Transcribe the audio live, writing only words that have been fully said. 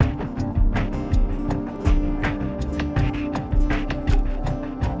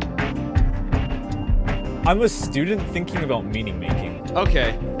I'm a student thinking about meaning making.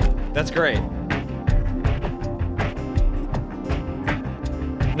 Okay, that's great.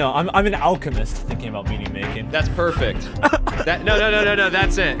 No, I'm an alchemist thinking about meaning making. That's perfect. No.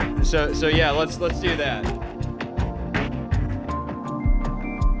 That's it. So yeah, let's do that.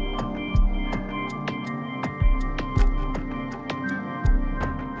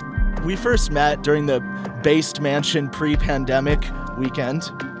 We first met during the Based Mansion pre-pandemic weekend.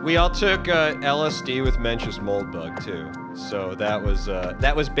 We all took LSD with Mencius Moldbug too. So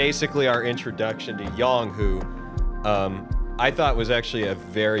that was basically our introduction to Yang, who I thought was actually a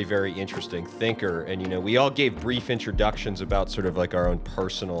very, very interesting thinker. And we all gave brief introductions about sort of like our own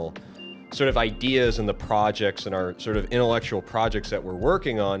personal sort of ideas and the projects and our sort of intellectual projects that we're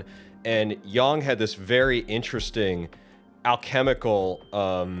working on. And Yang had this very interesting alchemical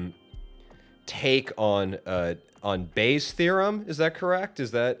take on Bayes' theorem. Is that correct?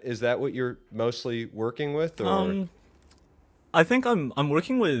 Is that what you're mostly working with? Or? I think I'm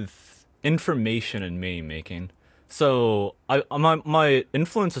working with information and meaning making. So my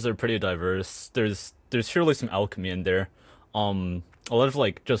influences are pretty diverse. There's surely some alchemy in there. A lot of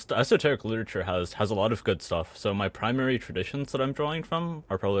like just esoteric literature has a lot of good stuff. So my primary traditions that I'm drawing from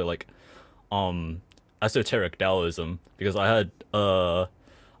are probably like esoteric Taoism, because I have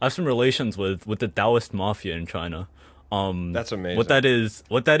some relations with the Taoist mafia in China. That's amazing. What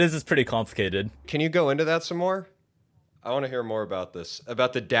that is pretty complicated. Can you go into that some more? I want to hear more about this,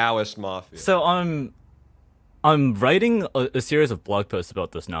 about the Taoist mafia. So I'm writing a series of blog posts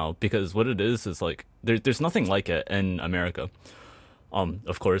about this now, because what it is like there's nothing like it in America,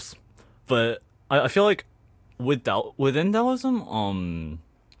 of course, but I feel like within Taoism,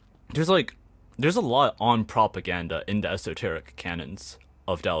 there's a lot on propaganda in the esoteric canons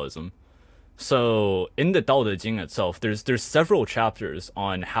of Taoism. So in the Tao Te Ching itself, there's several chapters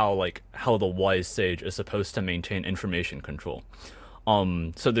on how the wise sage is supposed to maintain information control.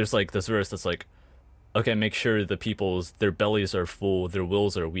 So there's like this verse that's like, okay, make sure their bellies are full, their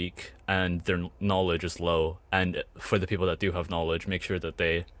wills are weak, and their knowledge is low. And for the people that do have knowledge, make sure that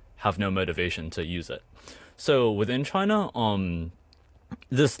they have no motivation to use it. So within China,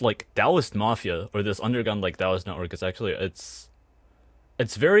 this like Taoist mafia, or this underground like Taoist network, is actually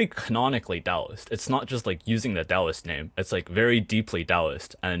it's very canonically Taoist. It's not just like using the Taoist name. It's like very deeply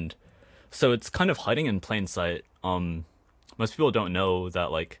Taoist, and so it's kind of hiding in plain sight. Most people don't know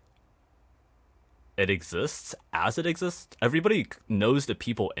that like it exists as it exists. Everybody knows the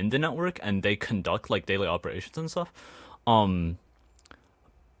people in the network, and they conduct like daily operations and stuff.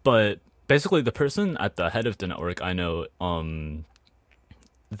 But basically the person at the head of the network, I know,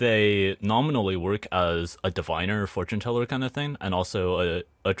 they nominally work as a diviner, fortune teller kind of thing, and also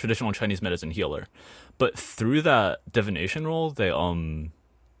a traditional Chinese medicine healer. But through that divination role,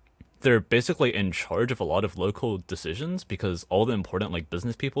 they're basically in charge of a lot of local decisions, because all the important like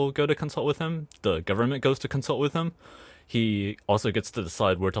business people go to consult with him. The government goes to consult with him. He also gets to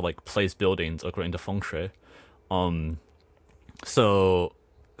decide where to like place buildings according to feng shui. So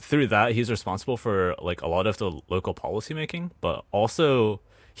through that, he's responsible for like a lot of the local policy making, but also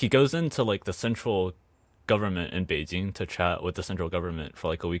he goes into like the central government in Beijing to chat with the central government for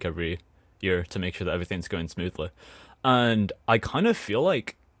like a week every year to make sure that everything's going smoothly. And I kind of feel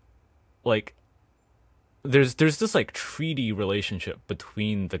like there's this like treaty relationship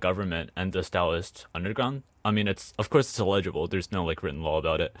between the government and this Taoist underground. I mean, it's illegible. There's no like written law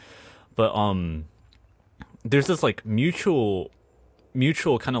about it, but there's this like mutual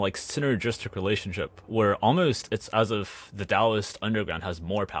kind of like synergistic relationship where almost it's as if the Taoist underground has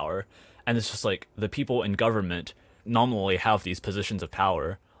more power, and it's just like the people in government nominally have these positions of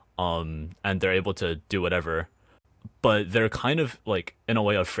power, and they're able to do whatever, but they're kind of like in a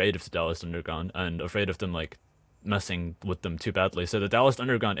way afraid of the Taoist underground and afraid of them like messing with them too badly. So the Taoist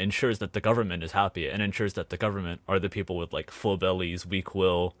underground ensures that the government is happy, and ensures that the government are the people with like full bellies, weak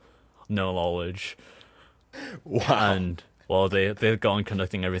will, no knowledge. Wow. And well, they go on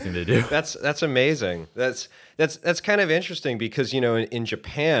conducting everything they do. That's amazing. That's kind of interesting, because in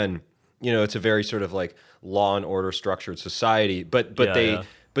Japan, it's a very sort of like law and order structured society, but the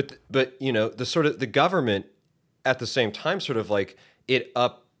sort of the government at the same time sort of like it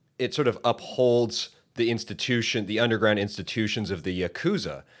sort of upholds the underground institutions of the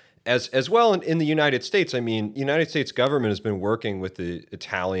Yakuza as well. In the United States, I mean, United States government has been working with the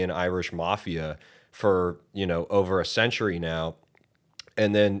Italian Irish mafia for over a century now,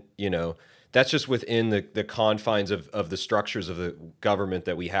 and then that's just within the confines of the structures of the government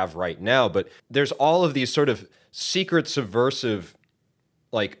that we have right now. But there's all of these sort of secret subversive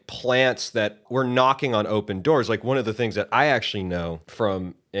like plants that were knocking on open doors. Like one of the things that I actually know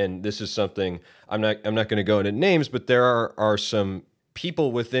from, and this is something I'm not going to go into names, but there are some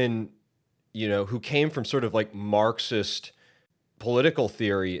people within, who came from sort of like Marxist political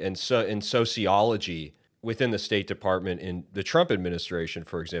theory and sociology within the State Department in the Trump administration,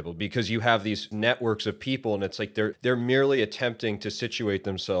 for example, because you have these networks of people, and it's like they're merely attempting to situate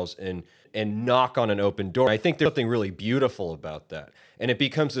themselves and knock on an open door. I think there's something really beautiful about that. And it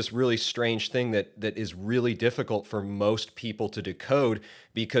becomes this really strange thing that is really difficult for most people to decode,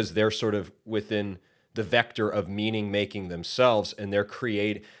 because they're sort of within the vector of meaning making themselves, and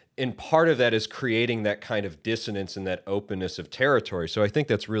and part of that is creating that kind of dissonance and that openness of territory. So I think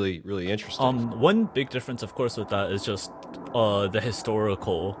that's really, really interesting. One big difference, of course, with that is just the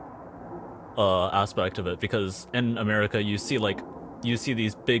historical aspect of it, because in America you see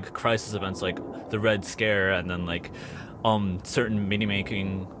these big crisis events like the Red Scare, and then like certain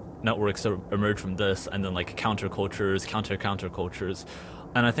meaning-making networks emerge from this, and then like countercultures,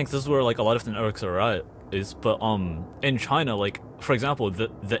 and I think this is where like a lot of the networks are at. But in China, like for example,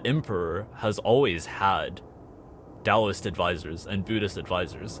 the emperor has always had Taoist advisors and Buddhist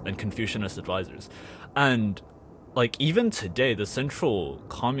advisors and Confucianist advisors, and like even today, the central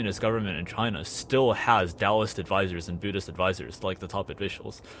communist government in China still has Taoist advisors and Buddhist advisors, like the top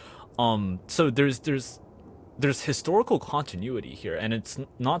officials. So there's historical continuity here, and it's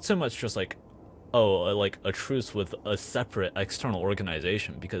not so much just like, like a truce with a separate external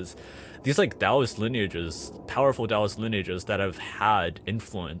organization, because these like Taoist lineages, powerful Taoist lineages that have had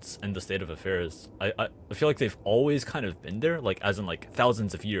influence in the state of affairs, I feel like they've always kind of been there, like as in like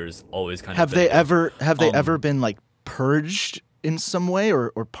thousands of years, always kind of have been they there. have they ever been like purged in some way, or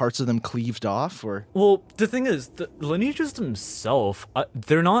parts of them cleaved off? Or well, the thing is, the lineages themselves,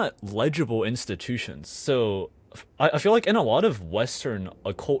 they're not legible institutions. So I feel like in a lot of Western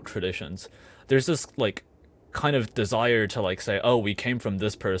occult traditions, there's this like kind of desire to like say, oh, we came from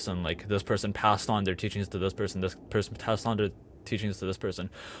this person, like this person passed on their teachings to this person passed on their teachings to this person.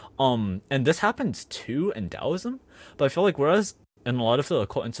 And this happens too in Taoism, but I feel like whereas in a lot of the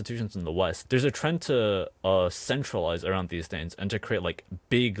occult institutions in the West, there's a trend to centralize around these things and to create like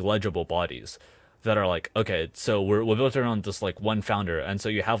big legible bodies that are like, okay, so we're built around this like one founder, and so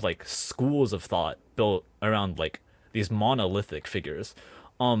you have like schools of thought built around like these monolithic figures.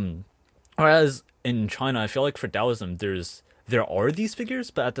 Whereas in China, I feel like for Taoism, there are these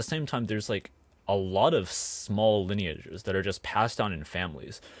figures, but at the same time, there's like a lot of small lineages that are just passed down in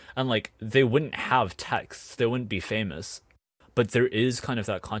families, and like they wouldn't have texts, they wouldn't be famous, but there is kind of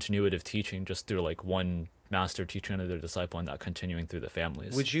that continuity of teaching just through like one master teaching another disciple, and that continuing through the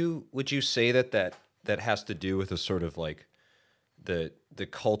families. Would you say that has to do with a sort of like the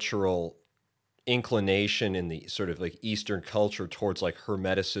cultural inclination in the sort of like Eastern culture towards like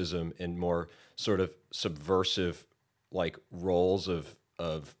Hermeticism and more sort of subversive like roles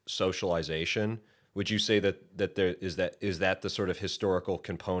of socialization? Would you say that there is that the sort of historical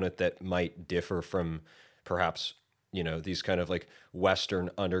component that might differ from perhaps, these kind of like Western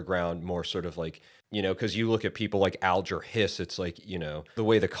underground, more sort of like, because you look at people like Alger Hiss, it's like, the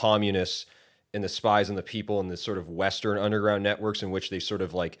way the communists and the spies and the people in the sort of Western underground networks in which they sort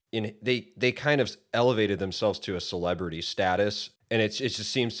of like they kind of elevated themselves to a celebrity status. And it just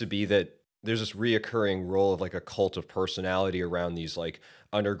seems to be that there's this reoccurring role of like a cult of personality around these like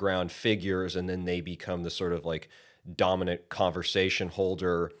underground figures, and then they become the sort of like dominant conversation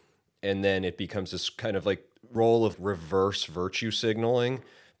holder, and then it becomes this kind of like role of reverse virtue signaling,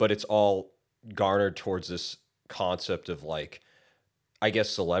 but it's all garnered towards this concept of like, I guess,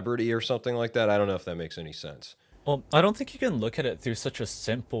 celebrity or something like that. I don't know if that makes any sense. Well, I don't think you can look at it through such a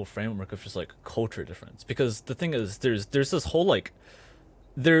simple framework of just like culture difference, because the thing is, there's this whole like,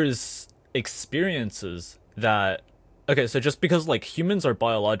 there's experiences that, okay, so just because like humans are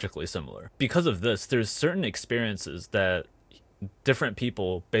biologically similar, because of this, there's certain experiences that different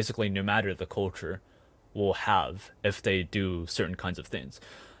people, basically no matter the culture, will have if they do certain kinds of things.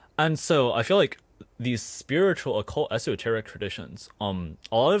 And so I feel like these spiritual, occult, esoteric traditions, a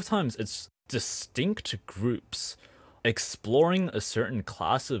lot of times it's distinct groups exploring a certain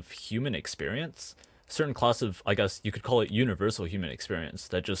class of human experience, certain class of, I guess you could call it universal human experience,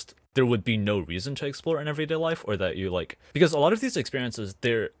 that just there would be no reason to explore in everyday life, or that you like, because a lot of these experiences,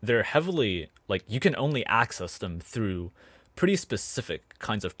 they're heavily like, you can only access them through pretty specific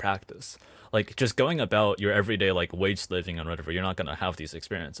kinds of practice. Like just going about your everyday like wage slaving and whatever, you're not going to have these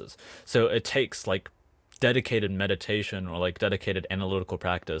experiences. So it takes like dedicated meditation or like dedicated analytical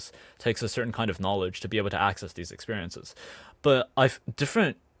practice, takes a certain kind of knowledge to be able to access these experiences. But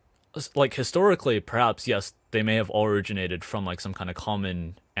different like historically, perhaps yes, they may have all originated from like some kind of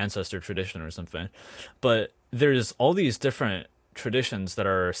common ancestor tradition or something, but there's all these different traditions that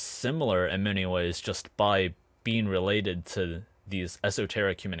are similar in many ways just by being related to these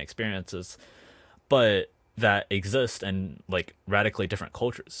esoteric human experiences, but that exist in like radically different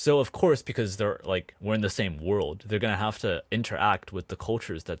cultures. So of course, because they're like we're in the same world, they're gonna have to interact with the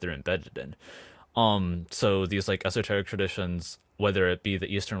cultures that they're embedded in. So these like esoteric traditions, whether it be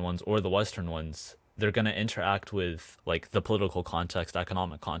the Eastern ones or the Western ones, they're gonna interact with like the political context,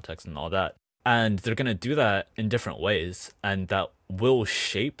 economic context, and all that. And they're gonna do that in different ways, and that will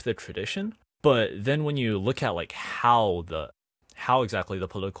shape the tradition. But then when you look at like how exactly the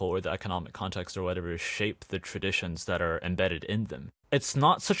political or the economic context or whatever shape the traditions that are embedded in them, it's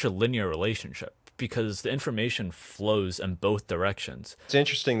not such a linear relationship because the information flows in both directions. It's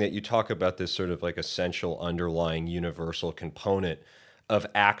interesting that you talk about this sort of like essential underlying universal component of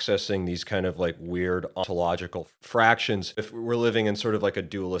accessing these kind of like weird ontological fractions. If we're living in sort of like a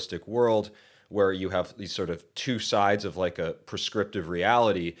dualistic world where you have these sort of two sides of like a prescriptive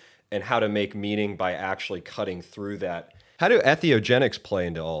reality, and how to make meaning by actually cutting through that. How do entheogenics play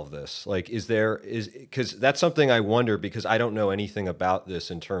into all of this? Like, because that's something I wonder because I don't know anything about this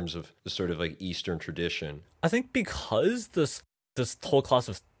in terms of the sort of like Eastern tradition. I think because this whole class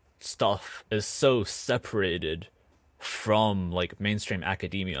of stuff is so separated from like mainstream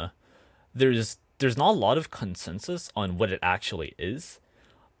academia, there's not a lot of consensus on what it actually is.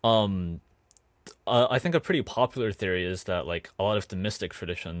 I think a pretty popular theory is that like a lot of the mystic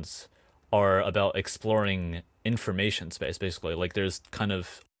traditions are about exploring information space, basically. Like there's kind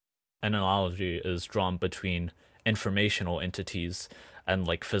of an analogy is drawn between informational entities and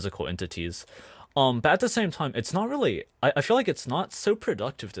like physical entities. But at the same time, it's not really. I feel like it's not so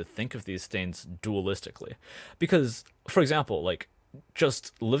productive to think of these things dualistically, because, for example, like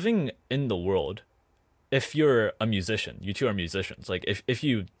just living in the world, if you're a musician, you two are musicians. Like if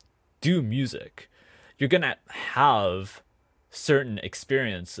you do music, you're gonna have certain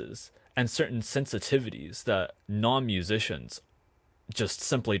experiences and certain sensitivities that non-musicians just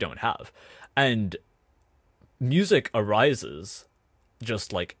simply don't have. And music arises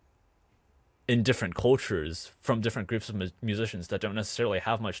just like in different cultures from different groups of musicians that don't necessarily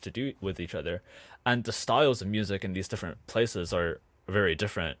have much to do with each other. And the styles of music in these different places are very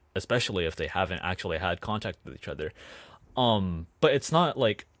different, especially if they haven't actually had contact with each other. But it's not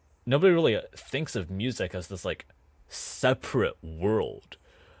like nobody really thinks of music as this like separate world.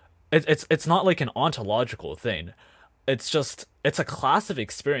 It's not like an ontological thing. It's a class of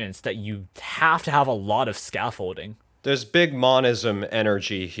experience that you have to have a lot of scaffolding. There's big monism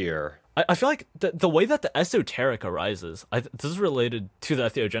energy here. I feel like the way that the esoteric arises, this is related to the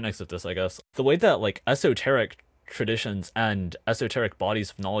theogenics of this, I guess. The way that like esoteric traditions and esoteric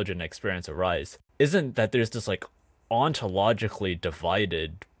bodies of knowledge and experience arise isn't that there's this like ontologically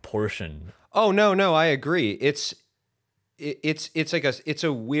divided portion. Oh no, I agree. It's like it's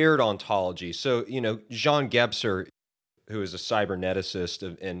a weird ontology. So, Jean Gebser, who is a cyberneticist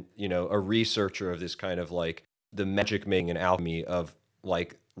and, a researcher of this kind of like the magic making and alchemy of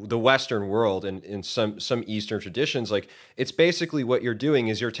like the Western world and in some Eastern traditions, like it's basically what you're doing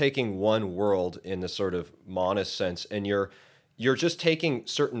is you're taking one world in the sort of monist sense, and you're just taking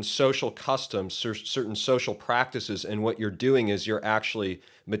certain social customs, certain social practices, and what you're doing is you're actually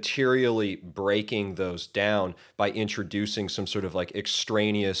materially breaking those down by introducing some sort of like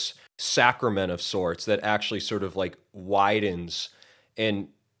extraneous sacrament of sorts that actually sort of like widens and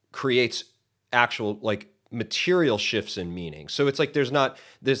creates actual like material shifts in meaning. So it's like there's not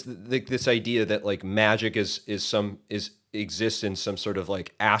this idea that like magic exists in some sort of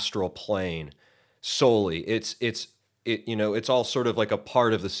like astral plane solely. It's all sort of like a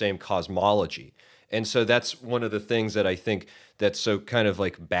part of the same cosmology. And so that's one of the things that I think that's so kind of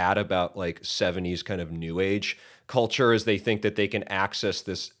like bad about like 70s kind of new age culture is they think that they can access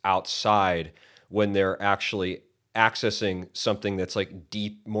this outside when they're actually accessing something that's like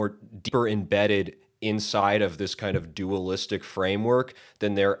deeper embedded inside of this kind of dualistic framework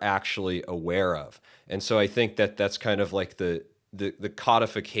than they're actually aware of. And so I think that that's kind of like the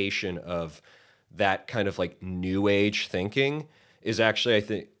codification of that kind of like new age thinking is actually, I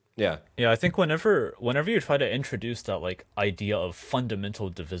think, yeah. I think whenever you try to introduce that like idea of fundamental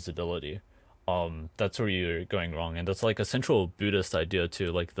divisibility, that's where you're going wrong. And that's like a central Buddhist idea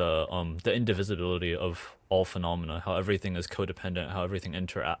too, like the indivisibility of all phenomena, how everything is codependent, how everything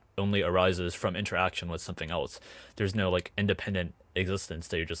only arises from interaction with something else. There's no like independent existence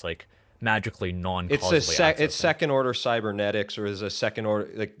that you're just like magically non-causally it's second order cybernetics, or is a second order,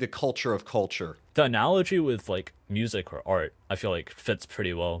 like the culture of culture. The analogy with like music or art, I feel like fits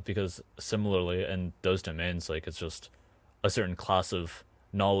pretty well, because similarly in those domains, like it's just a certain class of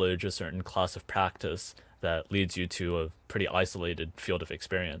knowledge, a certain class of practice that leads you to a pretty isolated field of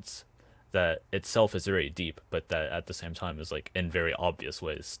experience that itself is very deep, but that at the same time is like in very obvious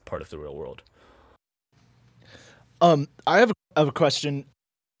ways part of the real world. I have a question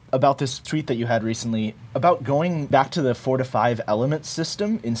about this tweet that you had recently about going back to the 4 to 5 element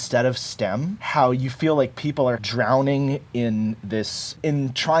system instead of STEM, how you feel like people are drowning in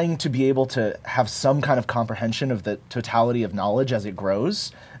trying to be able to have some kind of comprehension of the totality of knowledge as it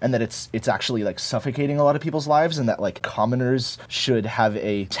grows, and that it's actually like suffocating a lot of people's lives, and that like commoners should have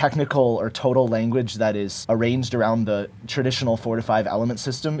a technical or total language that is arranged around the traditional 4 to 5 element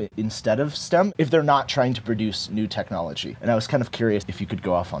system instead of STEM if they're not trying to produce new technology. And I was kind of curious if you could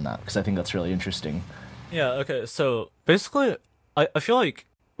go off on that, because I think that's really interesting. Yeah, okay. So basically, I feel like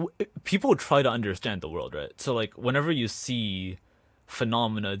people try to understand the world, right? So like whenever you see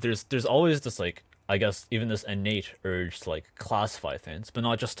phenomena, there's always this like, I guess, even this innate urge to like classify things, but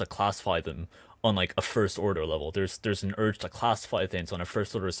not just to classify them on like a first order level. There's an urge to classify things on a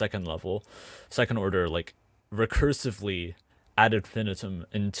first order, second order, like recursively ad infinitum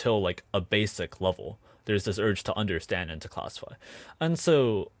until like a basic level. There's this urge to understand and to classify. And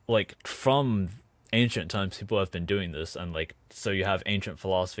so like from ancient times, people have been doing this, and like so you have ancient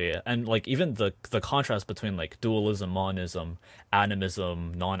philosophy, and like even the contrast between like dualism, monism,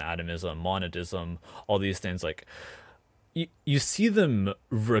 atomism, non-atomism, monadism, all these things, like you see them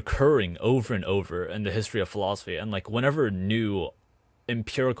recurring over and over in the history of philosophy. And like whenever new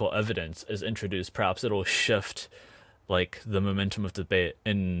empirical evidence is introduced, perhaps it'll shift like the momentum of debate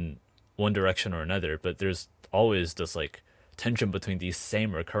in one direction or another, but there's always this like tension between these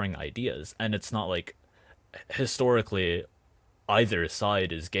same recurring ideas, and it's not like historically either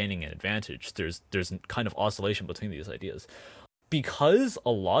side is gaining an advantage. There's kind of oscillation between these ideas, because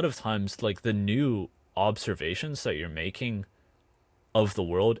a lot of times like the new observations that you're making of the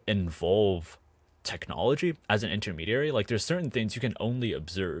world involve technology as an intermediary. Like there's certain things you can only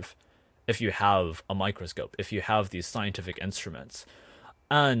observe if you have a microscope, if you have these scientific instruments,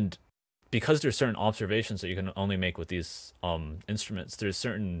 and because there's certain observations that you can only make with these instruments, there's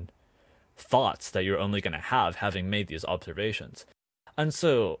certain thoughts that you're only going to have having made these observations. And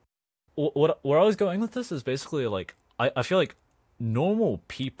so where I was going with this is basically like, I feel like normal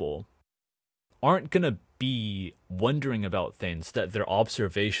people aren't going to be wondering about things that their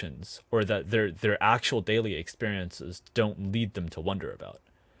observations or that their actual daily experiences don't lead them to wonder about.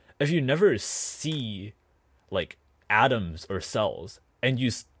 If you never see like atoms or cells, and you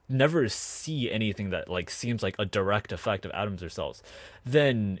never see anything that like seems like a direct effect of atoms or cells,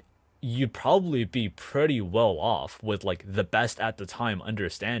 then you'd probably be pretty well off with like the best at the time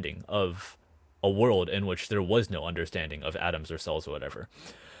understanding of a world in which there was no understanding of atoms or cells or whatever.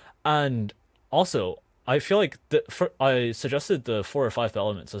 And also, I feel like I suggested the 4 or 5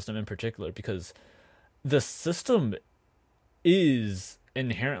 element system in particular because the system is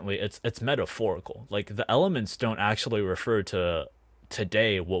inherently it's metaphorical. Like the elements don't actually refer to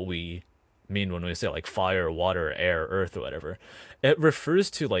today what we mean when we say like fire, water, air, earth, or whatever. It refers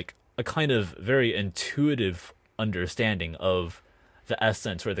to like a kind of very intuitive understanding of the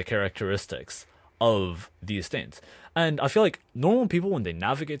essence or the characteristics of these things. And I feel like normal people, when they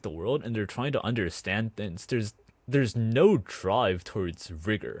navigate the world and they're trying to understand things, there's no drive towards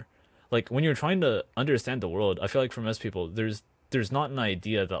rigor. Like when you're trying to understand the world, I feel like for most people there's not an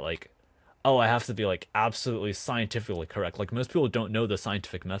idea that like, oh, I have to be like absolutely scientifically correct. Like most people don't know the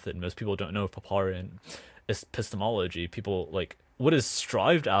scientific method. Most people don't know Popparian epistemology. People like what is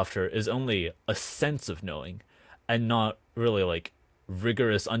strived after is only a sense of knowing, and not really like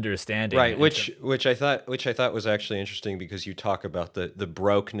rigorous understanding. Right, which I thought was actually interesting, because you talk about the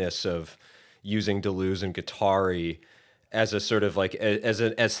brokenness of using Deleuze and Guattari as a sort of like as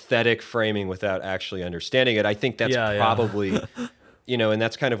an aesthetic framing without actually understanding it. I think that's probably you know, and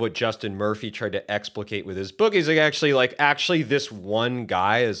that's kind of what Justin Murphy tried to explicate with his book. He's like actually this one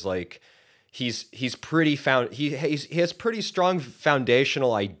guy is like he's pretty he has pretty strong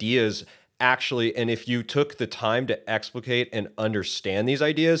foundational ideas actually, and if you took the time to explicate and understand these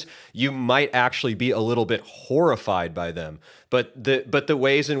ideas, you might actually be a little bit horrified by them. But the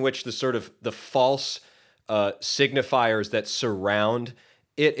ways in which the sort of the false signifiers that surround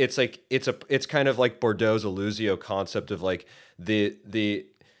it, it's kind of like Bourdieu's illusio concept of like the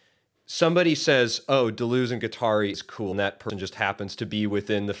somebody says, oh, Deleuze and Guattari is cool, and that person just happens to be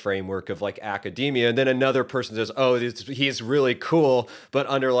within the framework of like academia, and then another person says, oh, he's really cool, but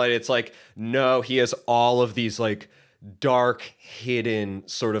underlined, it's like, no, he has all of these like dark hidden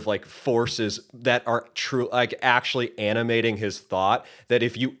sort of like forces that are true, like actually animating his thought, that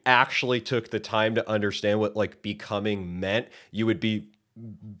if you actually took the time to understand what like becoming meant, you would be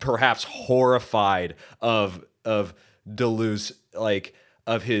perhaps horrified of Deleuze, like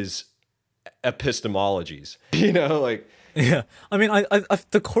of his epistemologies, you know, like. Yeah, I mean, I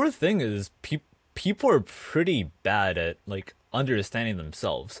the core thing is people are pretty bad at like understanding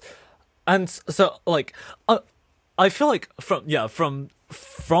themselves, and so like I feel like from the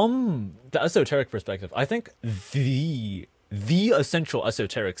esoteric perspective, I think the essential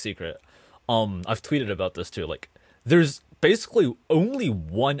esoteric secret, I've tweeted about this too, like there's basically only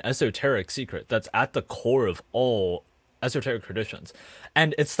one esoteric secret that's at the core of all esoteric traditions,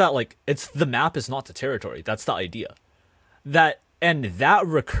 and it's that like it's the map is not the territory. That's the idea. That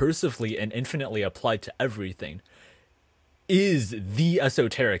recursively and infinitely applied to everything is the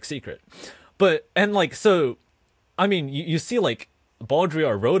esoteric secret. But and like so I mean, you see, like,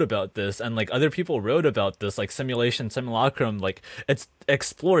 Baudrillard wrote about this, and, like, other people wrote about this, like, simulation, simulacrum, like, it's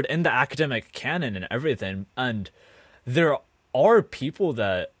explored in the academic canon and everything, and there are people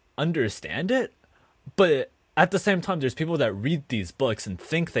that understand it, but at the same time, there's people that read these books and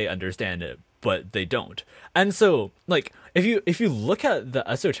think they understand it, but they don't. And so, like, if you look at the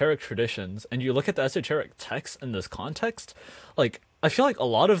esoteric traditions, and you look at the esoteric texts in this context, like, I feel like a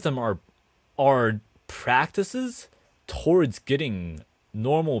lot of them are practices towards getting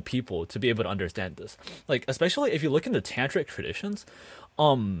normal people to be able to understand this. Like, especially if you look into tantric traditions,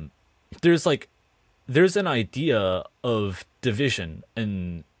 there's an idea of division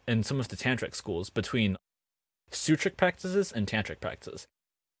in some of the tantric schools between sutric practices and tantric practices.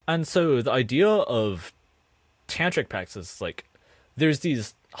 And so the idea of tantric practices, like, there's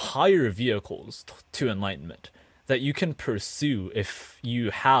these higher vehicles to enlightenment that you can pursue if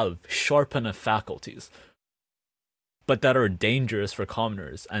you have sharp enough faculties, but that are dangerous for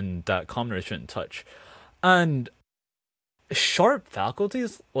commoners and that commoners shouldn't touch. And sharp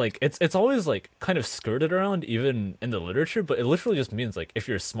faculties, like, it's always like kind of skirted around even in the literature, but it literally just means like if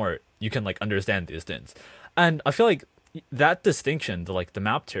you're smart, you can like understand these things. And I feel like that distinction, the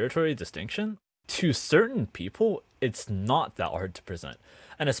map territory distinction, to certain people, it's not that hard to present.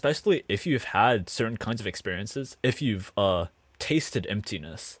 And especially if you've had certain kinds of experiences, if you've tasted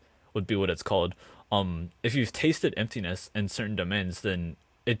emptiness, would be what it's called. If you've tasted emptiness in certain domains, then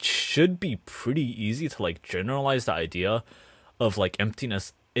it should be pretty easy to like generalize the idea of like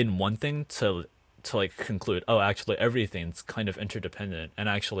emptiness in one thing to like conclude, oh, actually everything's kind of interdependent, and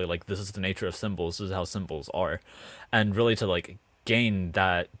actually like this is the nature of symbols, this is how symbols are, and really to like gain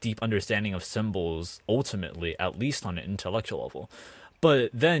that deep understanding of symbols ultimately, at least on an intellectual level.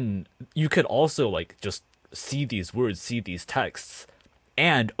 But then you could also like just see these words, see these texts,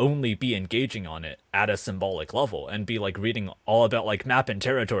 and only be engaging on it at a symbolic level and be like reading all about like map and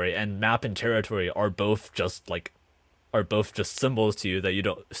territory, and map and territory are both just symbols to you that you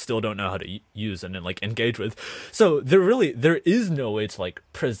still don't know how to use and then like engage with. So there is no way to like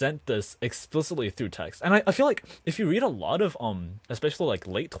present this explicitly through text. And I feel like if you read a lot of especially like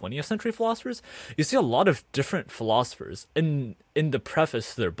late 20th century philosophers, you see a lot of different philosophers in the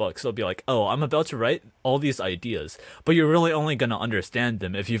preface to their books. They'll be like, oh, I'm about to write all these ideas, but you're really only going to understand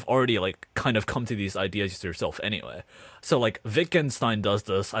them if you've already like kind of come to these ideas yourself anyway. So like Wittgenstein does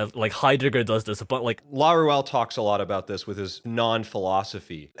this, like Heidegger does this, but like Laruelle talks a lot about this with his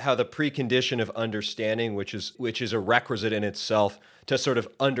non-philosophy, how the precondition of understanding, which is a requisite in itself to sort of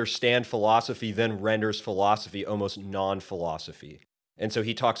understand philosophy, then renders philosophy almost non-philosophy. And so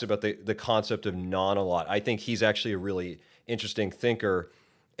he talks about the concept of non a lot. I think he's actually a really interesting thinker.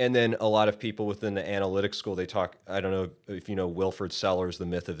 And then a lot of people within the analytic school, they talk, I don't know if you know Wilfrid Sellars' The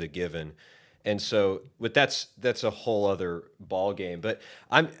Myth of the Given. And so, but that's a whole other ball game. But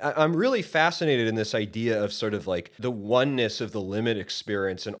I'm really fascinated in this idea of sort of like the oneness of the limit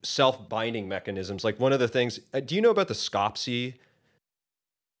experience and self-binding mechanisms. Like one of the things, do you know about the Skopje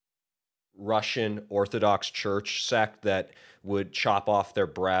Russian Orthodox Church sect that would chop off their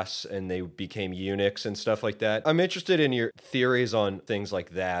breasts and they became eunuchs and stuff like that? I'm interested in your theories on things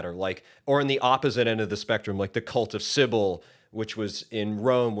like that, or in the opposite end of the spectrum, like the cult of Cybele, which was in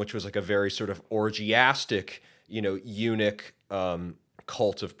Rome, which was like a very sort of orgiastic, eunuch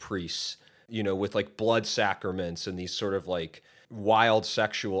cult of priests, with like blood sacraments and these sort of like wild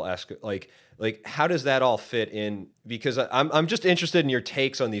sexual like how does that all fit in? Because I'm just interested in your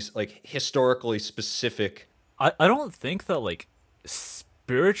takes on these like historically specific. I don't think that like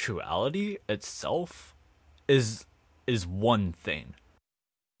spirituality itself is one thing.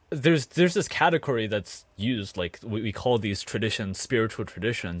 There's this category that's used, like we call these traditions spiritual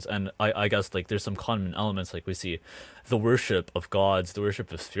traditions, and I guess like there's some common elements, like we see the worship of gods, the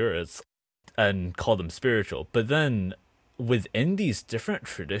worship of spirits, and call them spiritual. But then within these different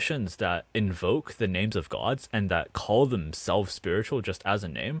traditions that invoke the names of gods and that call themselves spiritual just as a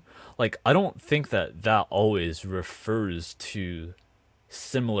name, like I don't think that always refers to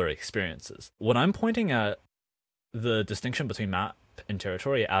similar experiences. When I'm pointing at the distinction between map and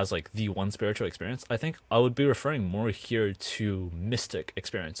territory as like the one spiritual experience, I think I would be referring more here to mystic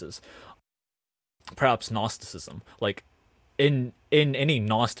experiences, perhaps Gnosticism. Like in any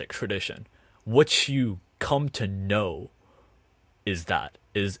Gnostic tradition, what you come to know is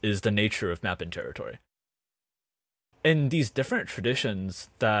the nature of map and territory. In these different traditions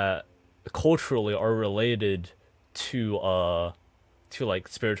that culturally are related to like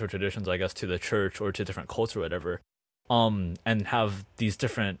spiritual traditions, I guess, to the church or to different cults or whatever, and have these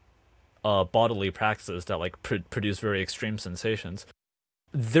different bodily practices that like produce very extreme sensations,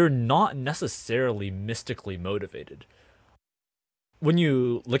 they're not necessarily mystically motivated. When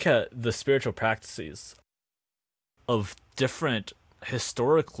you look at the spiritual practices of different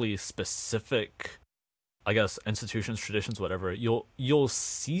historically specific, I guess, institutions, traditions, whatever, you'll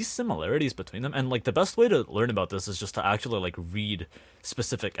see similarities between them. And like the best way to learn about this is just to actually like read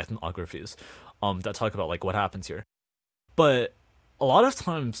specific ethnographies that talk about like what happens here. But a lot of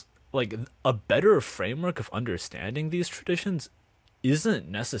times, like a better framework of understanding these traditions isn't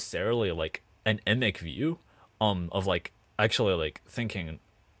necessarily like an emic view of like actually like thinking,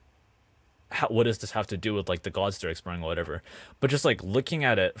 what does this have to do with like the gods they're exploring or whatever, but just like looking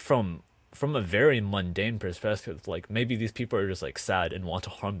at it from a very mundane perspective. Like maybe these people are just like sad and want to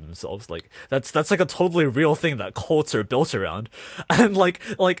harm themselves. Like that's like a totally real thing that cults are built around. And like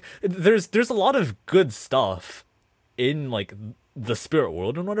there's a lot of good stuff in like the spirit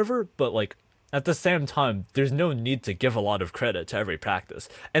world and whatever, but like at the same time there's no need to give a lot of credit to every practice.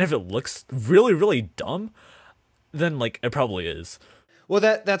 And if it looks really, really dumb, then like it probably is. Well,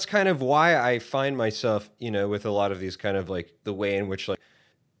 that's kind of why I find myself, with a lot of these kind of like the way in which like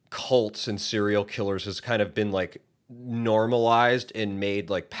cults and serial killers has kind of been like normalized and made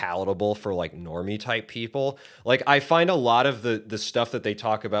like palatable for like normie type people. Like I find a lot of the stuff that they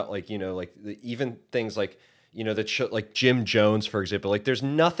talk about, like, like even things like, like Jim Jones, for example, like there's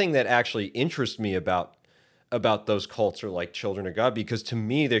nothing that actually interests me about those cults or like Children of God, because to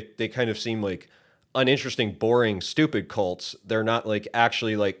me, they kind of seem like uninteresting, boring, stupid cults. They're not like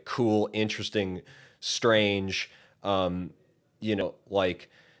actually like cool, interesting, strange, like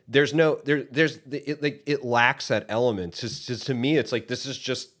it lacks that element. To me, it's like, this is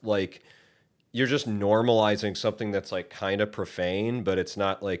just like, you're just normalizing something that's like kind of profane, but it's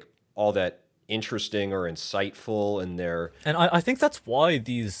not like all that interesting or insightful. And I think that's why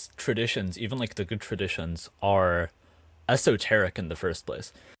these traditions, even like the good traditions, are esoteric in the first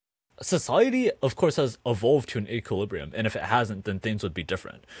place. Society, of course, has evolved to an equilibrium, and if it hasn't, then things would be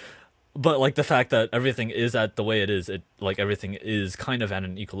different. But like the fact that everything is at the way it is, like everything is kind of at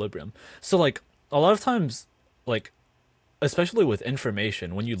an equilibrium. So like a lot of times, like especially with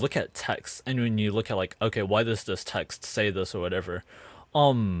information, when you look at text and when you look at like, okay, why does this text say this or whatever,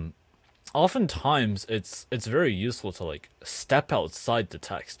 oftentimes it's very useful to like step outside the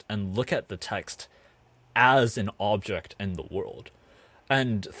text and look at the text as an object in the world.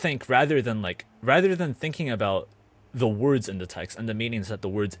 And think rather than thinking about the words in the text and the meanings that the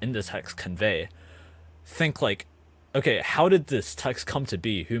words in the text convey, think like, okay, how did this text come to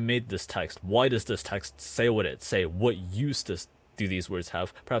be? Who made this text? Why does this text say what it say? What use do these words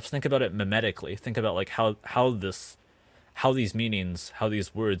have? Perhaps think about it mimetically. Think about like how these meanings, how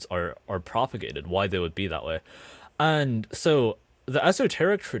these words are propagated, why they would be that way. And so the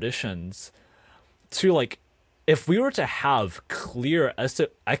esoteric traditions, to like, if we were to have clear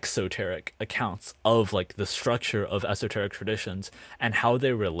exoteric accounts of like the structure of esoteric traditions and how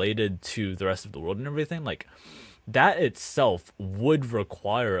they related to the rest of the world and everything, like that itself would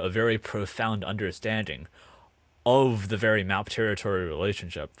require a very profound understanding of the very map territory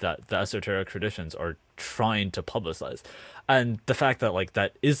relationship that the esoteric traditions are trying to publicize. And the fact that like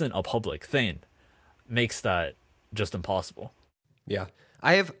that isn't a public thing makes that just impossible. Yeah.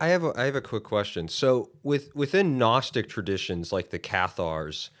 I have a quick question. So within Gnostic traditions like the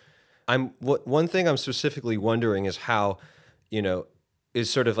Cathars, one thing I'm specifically wondering is how, is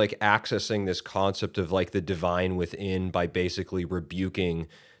sort of like accessing this concept of like the divine within by basically rebuking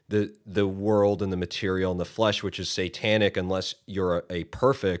the world and the material and the flesh, which is satanic unless you're a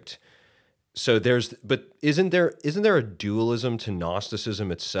perfect, So but isn't there a dualism to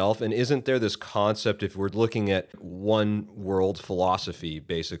Gnosticism itself? And isn't there this concept, if we're looking at one world philosophy,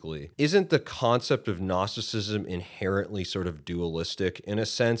 basically, isn't the concept of Gnosticism inherently sort of dualistic in a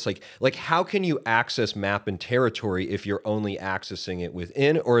sense? Like how can you access map and territory if you're only accessing it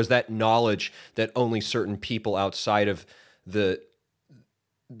within? Or is that knowledge that only certain people outside of that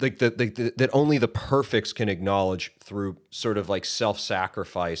only the perfects can acknowledge through sort of like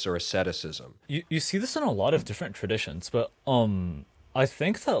self-sacrifice or asceticism? You see this in a lot of different traditions, but I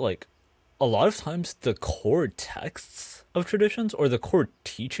think that like a lot of times the core texts of traditions or the core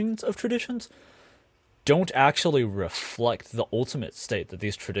teachings of traditions don't actually reflect the ultimate state that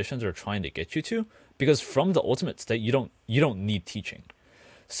these traditions are trying to get you to, because from the ultimate state you don't need teaching.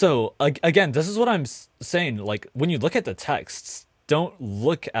 So again, this is what I'm saying, like when you look at the texts, don't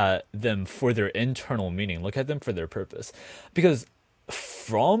look at them for their internal meaning, look at them for their purpose. Because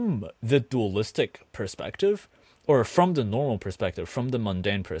from the dualistic perspective, or from the normal perspective, from the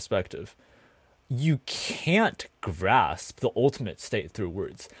mundane perspective, you can't grasp the ultimate state through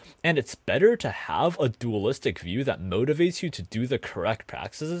words. And it's better to have a dualistic view that motivates you to do the correct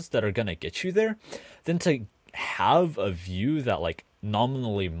practices that are going to get you there, than to have a view that like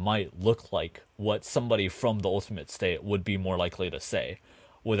nominally might look like what somebody from the ultimate state would be more likely to say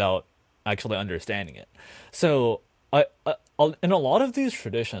without actually understanding it. So in a lot of these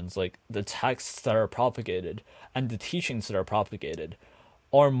traditions, like the texts that are propagated and the teachings that are propagated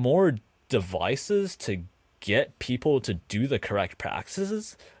are more devices to get people to do the correct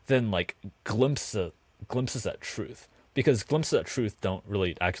practices than like glimpses at truth. Because glimpses at truth don't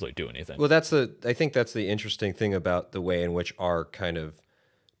really actually do anything. Well, I think that's the interesting thing about the way in which our kind of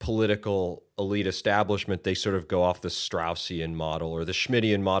political elite establishment, they sort of go off the Straussian model or the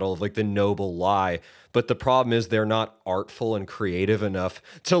Schmittian model of like the noble lie. But the problem is they're not artful and creative enough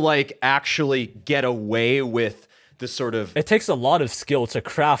to like actually get away with the sort of... It takes a lot of skill to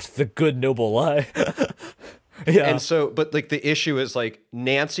craft the good noble lie. Yeah. And so, but like the issue is like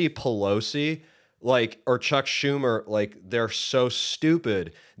Nancy Pelosi, like, or Chuck Schumer, like they're so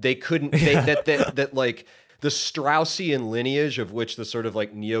stupid they couldn't that like the Straussian lineage of which the sort of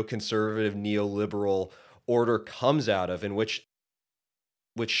like neoconservative neoliberal order comes out of, and which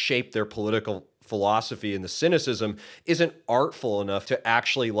shaped their political philosophy, and the cynicism isn't artful enough to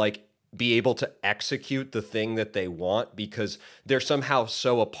actually like be able to execute the thing that they want, because they're somehow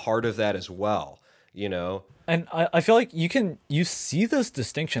so a part of that as well, you know? And I feel like you see this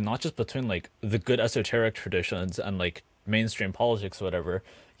distinction not just between like the good esoteric traditions and like mainstream politics or whatever.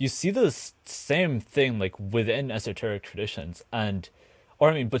 You see this same thing like within esoteric traditions,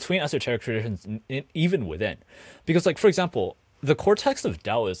 between esoteric traditions and even within. Because like, for example, the core text of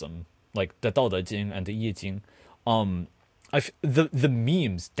Taoism, like the Dao De Jing and the Yi Jing, the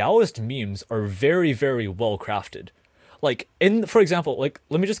memes, Taoist memes are very, very well crafted. Like for example, like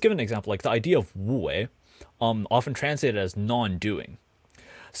let me just give an example, like the idea of Wu Wei, often translated as non-doing.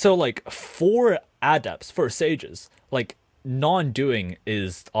 So like for adepts, for sages, like non-doing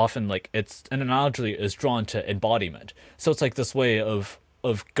is often like, it's an analogy is drawn to embodiment. So it's like this way of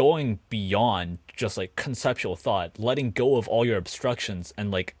going beyond just like conceptual thought, letting go of all your obstructions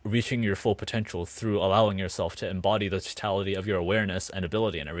and like reaching your full potential through allowing yourself to embody the totality of your awareness and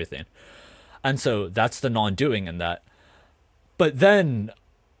ability and everything. And so that's the non-doing in that. But then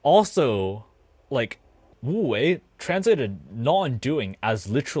also like Wu Wei translated non-doing as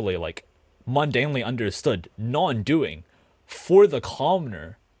literally like mundanely understood non-doing for the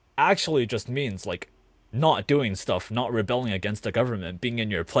commoner actually just means like not doing stuff, not rebelling against the government, being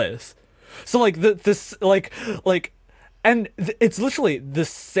in your place. So like it's literally the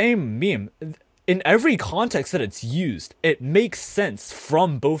same meme. In every context that it's used, it makes sense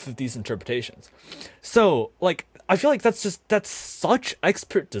from both of these interpretations. So like I feel like that's such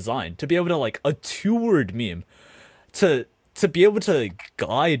expert design to be able to like a 2-word meme to be able to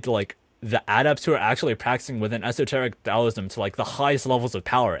guide like the adepts who are actually practicing within esoteric Taoism to like the highest levels of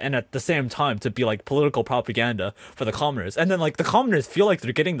power, and at the same time to be like political propaganda for the commoners. And then like the commoners feel like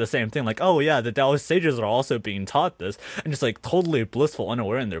they're getting the same thing, like, oh yeah, the Taoist sages are also being taught this, and just like totally blissful,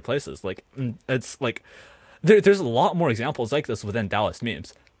 unaware in their places. Like it's like there's a lot more examples like this within Taoist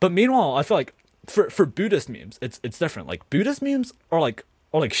memes. But meanwhile, I feel like for Buddhist memes, it's different. Like Buddhist memes are like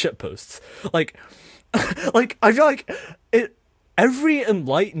shit posts. Like like I feel like every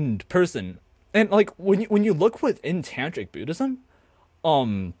enlightened person, and like when you look within Tantric Buddhism,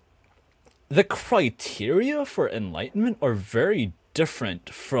 the criteria for enlightenment are very different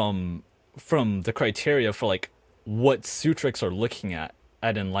from the criteria for like what sutrics are looking at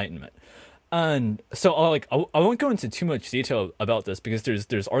enlightenment. And so I won't go into too much detail about this, because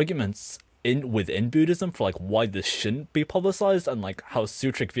there's arguments within Buddhism for like why this shouldn't be publicized, and like how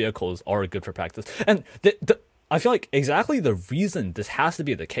sutric vehicles are good for practice. And I feel like exactly the reason this has to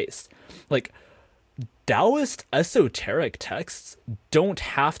be the case, like Taoist esoteric texts don't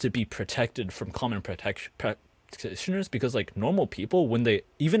have to be protected from common practitioners, because like normal people, when they,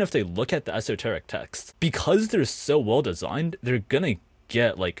 even if they look at the esoteric texts, because they're so well designed, they're gonna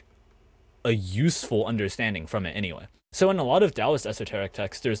get like a useful understanding from it anyway. So in a lot of Taoist esoteric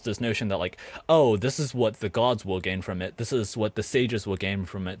texts, there's this notion that like, oh, this is what the gods will gain from it, this is what the sages will gain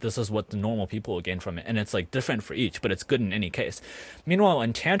from it, this is what the normal people will gain from it, and it's like different for each, but it's good in any case. Meanwhile,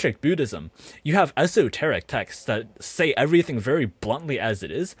 in Tantric Buddhism, you have esoteric texts that say everything very bluntly as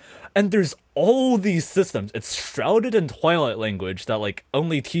it is, and there's all these systems. It's shrouded in Twilight language that like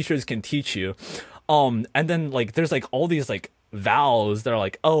only teachers can teach you. And then like there's like all these like vows that are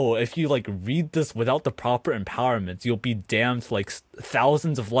like, oh, if you like read this without the proper empowerment, you'll be damned to like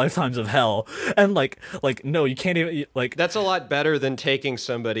thousands of lifetimes of hell. And like no, you can't even like. That's a lot better than taking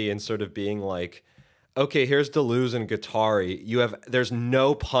somebody and sort of being like, okay, here's Deleuze and Guattari. There's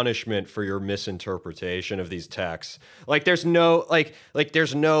no punishment for your misinterpretation of these texts. Like there's no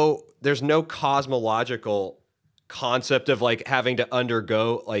there's no cosmological concept of like having to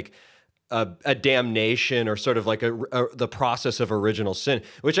undergo like a damnation or sort of like the process of original sin,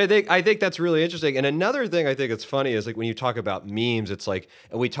 which I think that's really interesting. And another thing I think it's funny is like when you talk about memes, it's like,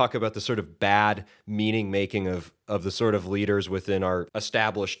 and we talk about the sort of bad meaning making of the sort of leaders within our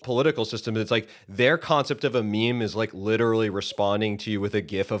established political system. It's like their concept of a meme is like literally responding to you with a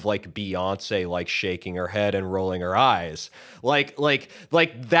gif of like Beyonce like shaking her head and rolling her eyes. Like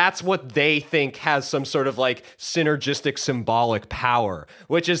that's what they think has some sort of like synergistic symbolic power,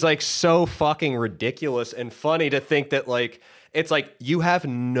 which is like so fucking ridiculous and funny to think that like it's like you have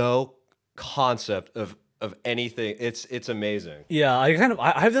no concept of anything. It's amazing. Yeah,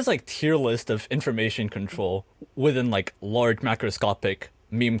 I have this like tier list of information control within like large macroscopic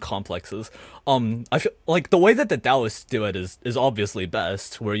meme complexes. I feel like the way that the Taoists do it is obviously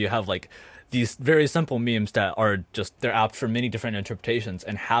best, where you have like these very simple memes that are just, they're apt for many different interpretations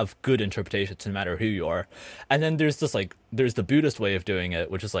and have good interpretations no matter who you are. And then there's the Buddhist way of doing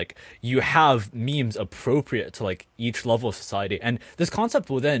it, which is like you have memes appropriate to like each level of society. And this concept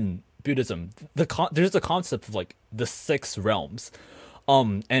within Buddhism, there's the concept of like the 6 realms,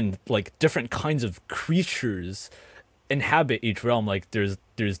 and like different kinds of creatures inhabit each realm. Like there's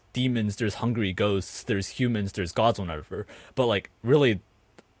demons, there's hungry ghosts, there's humans, there's gods, whatever. But like really,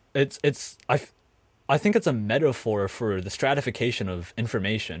 I think it's a metaphor for the stratification of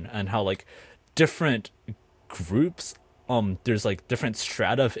information and how like different groups, there's like different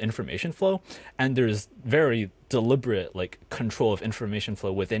strata of information flow, and there's very deliberate like control of information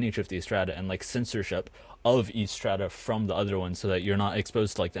flow within each of these strata, and like censorship of each strata from the other one, so that you're not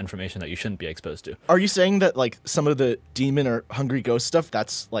exposed to like the information that you shouldn't be exposed to. Are you saying that like some of the demon or hungry ghost stuff,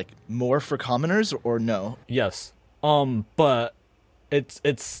 that's like more for commoners, or no? Yes. But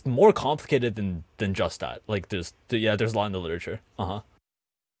it's more complicated than just that. Like there's a lot in the literature.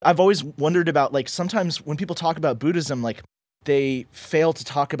 I've always wondered about like sometimes when people talk about Buddhism, like they fail to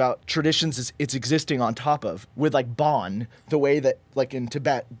talk about traditions as it's existing on top of, with like Bon, the way that like in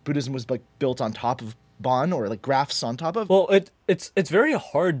Tibet Buddhism was like built on top of Bon, or like graphs on top of. Well, it's very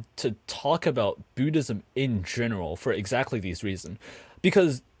hard to talk about Buddhism in general for exactly these reasons,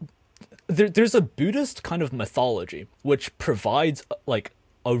 because there's a Buddhist kind of mythology which provides like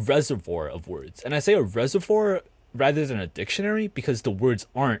a reservoir of words. And I say a reservoir rather than a dictionary because the words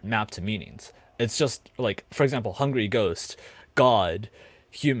aren't mapped to meanings. It's just like, for example, hungry ghost, God,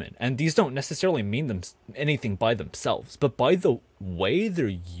 human. And these don't necessarily mean anything by themselves, but by the way they're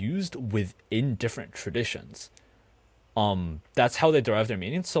used within different traditions. That's how they derive their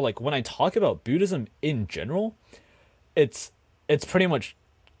meanings. So like when I talk about Buddhism in general, it's pretty much,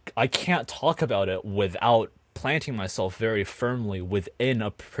 I can't talk about it without planting myself very firmly within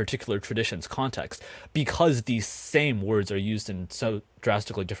a particular tradition's context, because these same words are used in so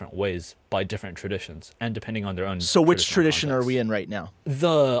drastically different ways by different traditions and depending on their own. So which tradition context are we in right now?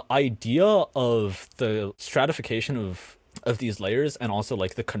 The idea of the stratification of these layers, and also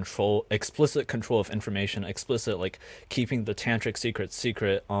like the explicit control of information, explicit like keeping the tantric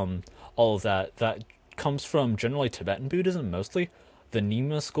secret, all of that comes from generally Tibetan Buddhism mostly. The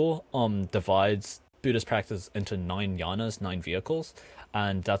Nyingma school divides Buddhist practice into 9 yanas, 9 vehicles,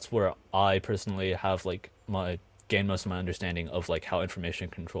 and that's where I personally have like gain most of my understanding of like how information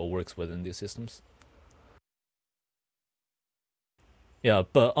control works within these systems. Yeah,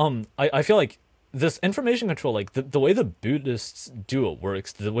 but I feel like this information control, like the way the Buddhists do it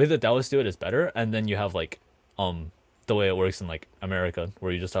works, the way the Taoists do it is better, and then you have like the way it works in like America,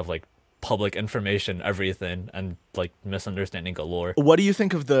 where you just have like public information everything and like misunderstanding galore. What do you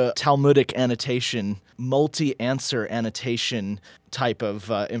think of the Talmudic annotation, multi-answer annotation type of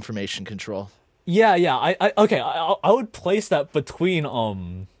information control? Yeah, I would place that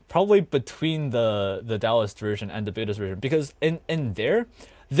between probably between the Taoist version and the Buddhist version, because in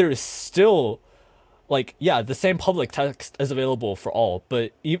there's still like, yeah, the same public text is available for all,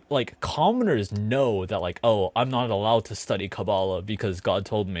 but like commoners know that like, oh, I'm not allowed to study Kabbalah because God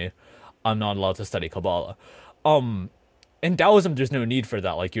told me I'm not allowed to study Kabbalah. In Taoism, there's no need for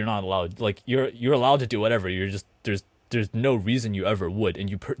that. Like, you're not allowed. Like, you're allowed to do whatever. You're just there's no reason you ever would, and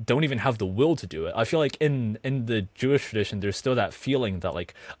you don't even have the will to do it. I feel like in the Jewish tradition, there's still that feeling that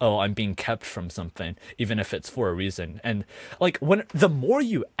like, oh, I'm being kept from something, even if it's for a reason. And like, when the more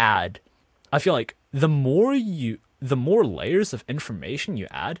you add, I feel like the more layers of information you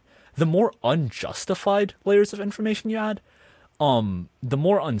add, the more unjustified layers of information you add, the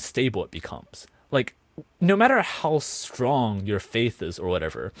more unstable it becomes. Like, no matter how strong your faith is or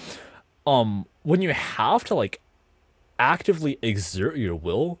whatever, when you have to like actively exert your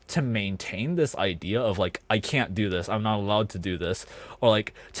will to maintain this idea of like, I can't do this, I'm not allowed to do this, or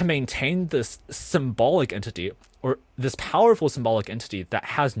like to maintain this symbolic entity or this powerful symbolic entity that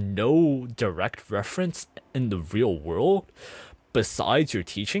has no direct reference in the real world besides your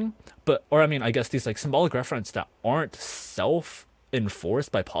teaching, or I mean, I guess these like symbolic reference that aren't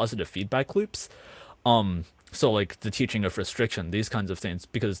self-enforced by positive feedback loops. So like the teaching of restriction, these kinds of things,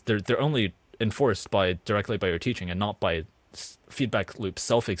 because they're only enforced directly by your teaching and not by feedback loops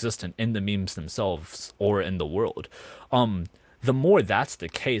self-existent in the memes themselves or in the world. The more that's the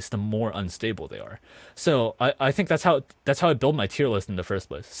case, the more unstable they are. So I think that's how I build my tier list in the first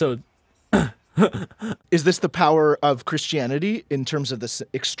place. So is this the power of Christianity in terms of the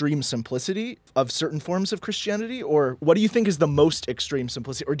extreme simplicity of certain forms of Christianity? Or what do you think is the most extreme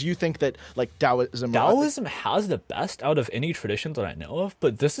simplicity? Or do you think that like Taoism has the best out of any tradition that I know of,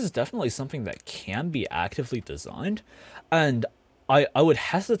 but this is definitely something that can be actively designed. And I would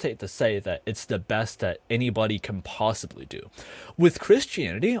hesitate to say that it's the best that anybody can possibly do. With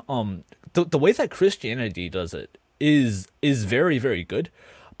Christianity, the way that Christianity does it is very, very good.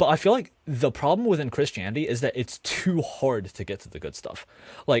 But I feel like the problem within Christianity is that it's too hard to get to the good stuff.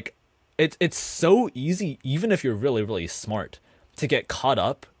 Like, it's so easy, even if you're really, really smart, to get caught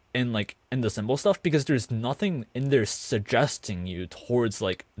up in the symbol stuff, because there's nothing in there suggesting you towards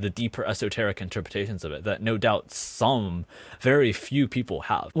like the deeper esoteric interpretations of it that no doubt some very few people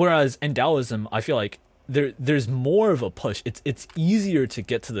have. Whereas in Taoism, I feel like there's more of a push. It's easier to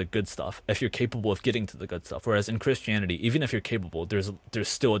get to the good stuff if you're capable of getting to the good stuff. Whereas in Christianity, even if you're capable, there's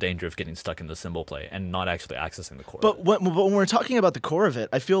still a danger of getting stuck in the symbol play and not actually accessing the core. But when we're talking about the core of it,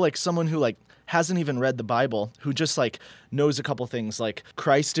 I feel like someone who like hasn't even read the Bible, who just like knows a couple things, like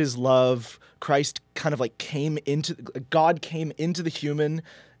Christ is love, Christ kind of like God came into the human.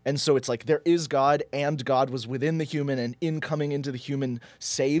 And so it's like there is God, and God was within the human, and in coming into the human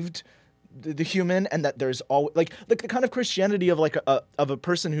saved the human, and that there's all like the kind of Christianity of like a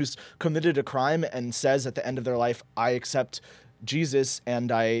person who's committed a crime and says at the end of their life, I accept Jesus and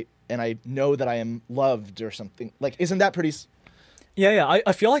I know that I am loved or something. Like, isn't that pretty? Yeah.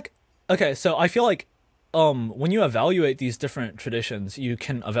 I feel like, okay, so I feel like when you evaluate these different traditions, you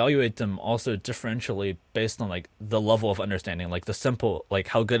can evaluate them also differentially based on like the level of understanding, like the simple, like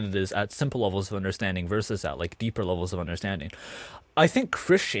how good it is at simple levels of understanding versus at like deeper levels of understanding. I think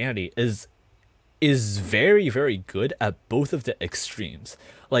Christianity is very, very good at both of the extremes.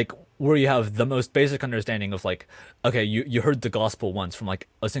 Like, where you have the most basic understanding of like, okay, you heard the gospel once from like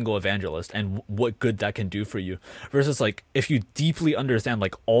a single evangelist and what good that can do for you, versus like if you deeply understand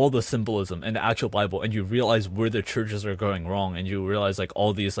like all the symbolism in the actual Bible and you realize where the churches are going wrong, and you realize like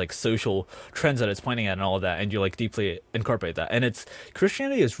all these like social trends that it's pointing at and all of that, and you like deeply incorporate that. And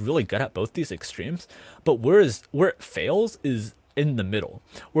Christianity is really good at both these extremes, but where it fails is in the middle,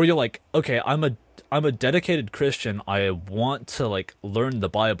 where you're like, okay, I'm a dedicated Christian, I want to like learn the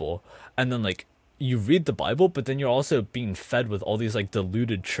Bible, and then like you read the Bible, but then you're also being fed with all these like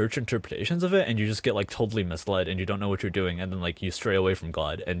diluted church interpretations of it, and you just get like totally misled, and you don't know what you're doing, and then like you stray away from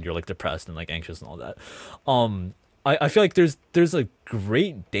God, and you're like depressed and like anxious and all that. I feel like there's a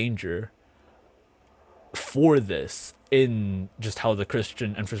great danger for this in just how the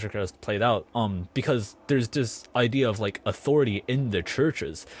Christian infrastructure has played out, because there's this idea of like authority in the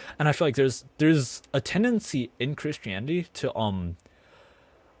churches, and I feel like there's a tendency in Christianity to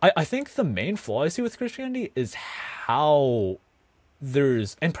I think the main flaw I see with Christianity is how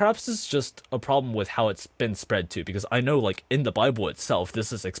and perhaps this is just a problem with how it's been spread too, because I know like in the Bible itself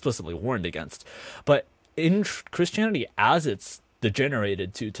this is explicitly warned against, but in Christianity as it's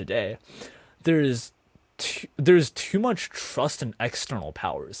degenerated to today, there's too much trust in external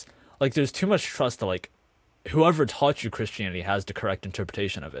powers. Like there's too much trust that like whoever taught you Christianity has the correct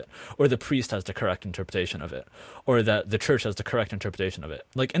interpretation of it, or the priest has the correct interpretation of it, or that the church has the correct interpretation of it.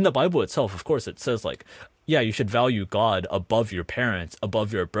 Like in the Bible itself, of course, it says like, yeah, you should value God above your parents,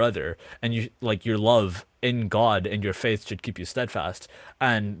 above your brother, and you like your love in God and your faith should keep you steadfast,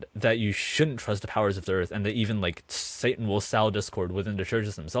 and that you shouldn't trust the powers of the earth, and that even like Satan will sow discord within the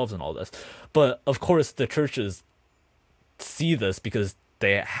churches themselves and all this. But of course, the churches see this because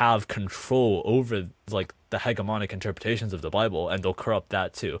they have control over like the hegemonic interpretations of the Bible, and they'll corrupt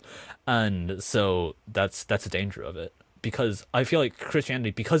that too. And so that's a danger of it, because I feel like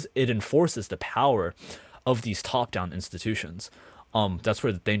Christianity, because it enforces the power of these top-down institutions, that's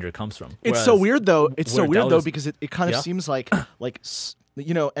where the danger comes from. It's so weird though. It's so weird though, because it kind of Yeah. seems like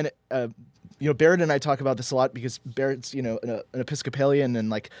and Barrett and I talk about this a lot because Barrett's an Episcopalian,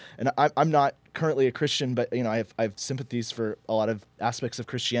 and I'm not currently a Christian, but I have sympathies for a lot of aspects of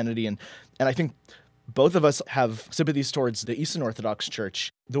Christianity, and I think both of us have sympathies towards the Eastern Orthodox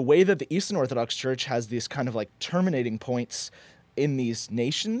Church. The way that the Eastern Orthodox Church has these kind of like terminating points in these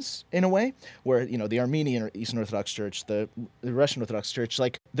nations, in a way, where the Armenian or Eastern Orthodox Church, the Russian Orthodox Church,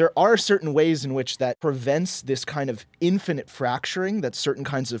 like there are certain ways in which that prevents this kind of infinite fracturing that certain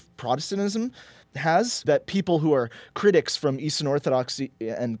kinds of Protestantism has, that people who are critics from Eastern Orthodoxy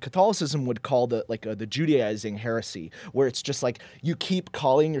and Catholicism would call the Judaizing heresy, where it's just like you keep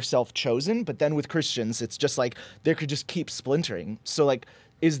calling yourself chosen, but then with Christians it's just like they could just keep splintering. So like,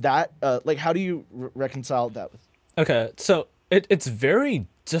 is that how do you reconcile that with? Okay, so it's very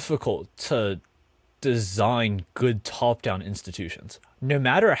difficult to design good top-down institutions, no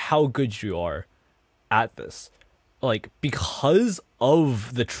matter how good you are at this. Like, because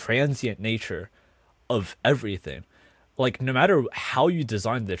of the transient nature of everything, like no matter how you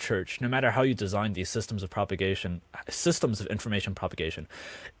design the church, no matter how you design these systems of propagation, systems of information propagation,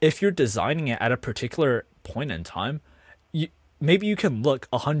 if you're designing it at a particular point in time, maybe you can look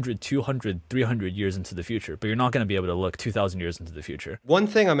 100, 200, 300 years into the future, but you're not going to be able to look 2,000 years into the future. One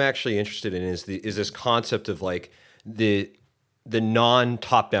thing I'm actually interested in is this concept of like the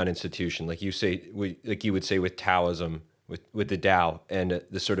non-top-down institution, like you would say with Taoism, with the Tao, and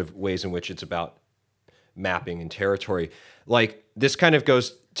the sort of ways in which it's about mapping and territory. Like this kind of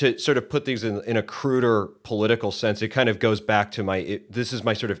goes to sort of put things in a cruder political sense. It kind of goes back to this is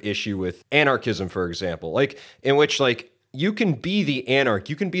my sort of issue with anarchism, for example, like in which like you can be the anarch,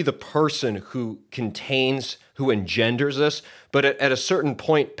 you can be the person who engenders this, but at a certain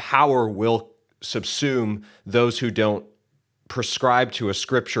point, power will subsume those who don't prescribe to a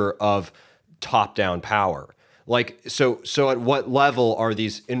scripture of top-down power. Like, so at what level are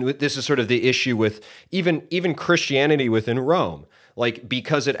these, and this is sort of the issue with even Christianity within Rome, like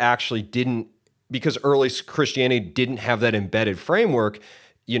because early Christianity didn't have that embedded framework,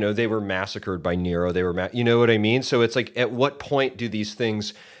 they were massacred by Nero. You know what I mean? So it's like, at what point do these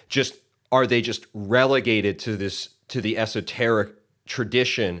things are they just relegated to the esoteric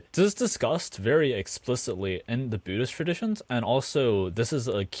tradition? This is discussed very explicitly in the Buddhist traditions, and also this is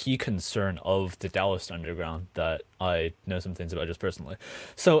a key concern of the Taoist underground that I know some things about just personally.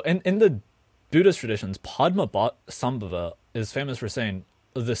 So in the Buddhist traditions, Padmasambhava is famous for saying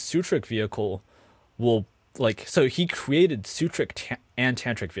the sutric vehicle will, like, so he created sutric and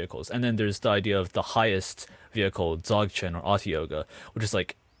tantric vehicles, and then there's the idea of the highest vehicle, Dzogchen or Ati Yoga, which is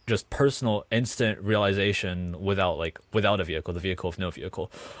like just personal instant realization without a vehicle, the vehicle of no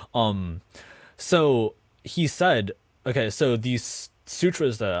vehicle. So he said, okay, so these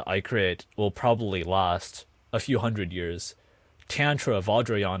sutras that I create will probably last a few hundred years. Tantra,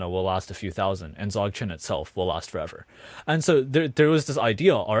 Vajrayana will last a few thousand, and Dzogchen itself will last forever. And so there was this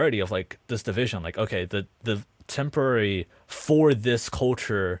idea already of like this division, like, okay, the temporary for this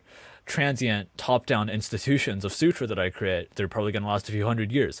culture transient top-down institutions of sutra that I create, they're probably going to last a few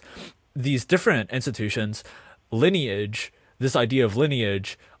hundred years. These different institutions, lineage, this idea of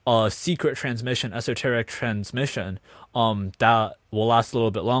lineage, secret transmission, esoteric transmission, that will last a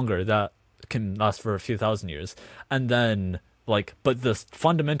little bit longer, that can last for a few thousand years. And then but the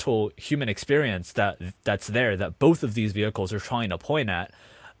fundamental human experience that's there, that both of these vehicles are trying to point at,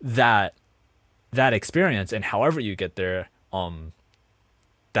 that experience, and however you get there,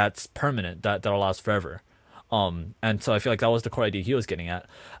 that's permanent, that'll last forever. And so I feel like that was the core idea he was getting at.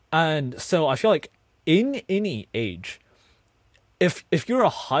 And so I feel like in any age, if you're a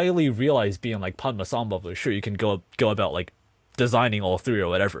highly realized being like Padmasambhava, sure, you can go about like designing all three or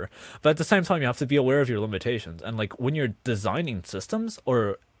whatever, but at the same time you have to be aware of your limitations. And like when you're designing systems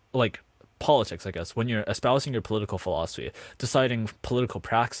or like politics, I guess, when you're espousing your political philosophy, deciding political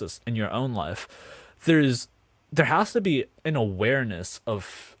praxis in your own life, there has to be an awareness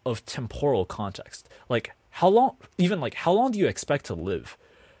of temporal context. Like how long, even like how long do you expect to live?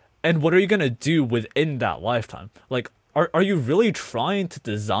 And what are you going to do within that lifetime? Like, are you really trying to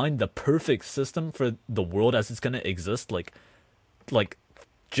design the perfect system for the world as it's going to exist? Like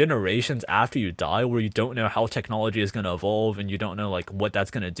generations after you die, where you don't know how technology is going to evolve and you don't know like what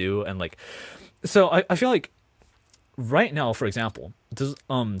that's going to do. And like, so I feel like right now, for example, this,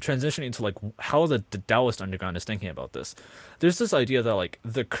 transitioning to like how the Taoist underground is thinking about this, there's this idea that like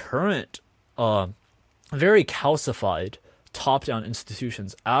the current, very calcified top-down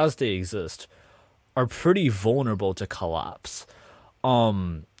institutions as they exist are pretty vulnerable to collapse.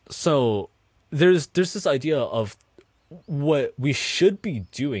 So there's this idea of what we should be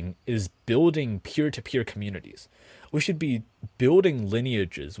doing is building peer-to-peer communities. We should be building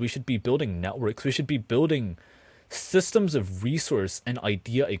lineages. We should be building networks. We should be building systems of resource and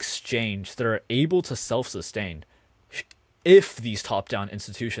idea exchange that are able to self-sustain if these top-down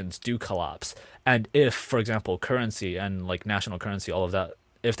institutions do collapse, and if, for example, currency and like national currency, all of that,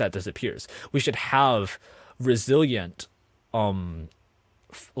 if that disappears, we should have resilient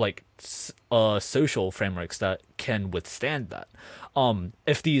social frameworks that can withstand that.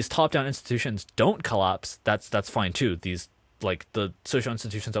 If these top-down institutions don't collapse, that's fine too. These like the social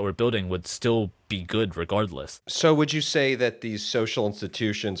institutions that we're building would still be good regardless. So would you say that these social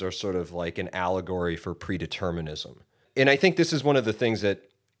institutions are sort of like an allegory for predeterminism? And I think this is one of the things that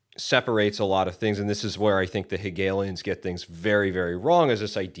separates a lot of things, and this is where I think the Hegelians get things very, very wrong, is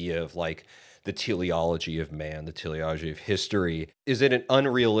this idea of like the teleology of man, the teleology of history. Is it an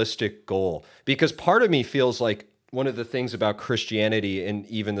unrealistic goal? Because part of me feels like one of the things about Christianity and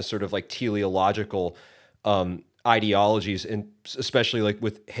even the sort of like teleological ideologies, and especially like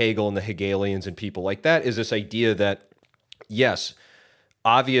with Hegel and the Hegelians and people like that, is this idea that, yes,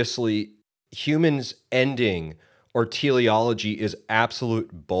 obviously humans ending or teleology is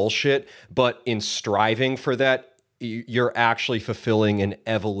absolute bullshit, but in striving for that, you're actually fulfilling an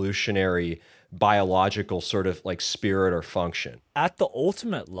evolutionary biological sort of like spirit or function. At the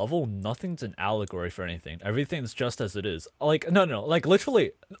ultimate level, nothing's an allegory for anything. Everything's just as it is. Like, no, like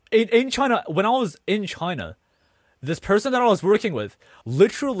literally in China, when I was in China, this person that I was working with,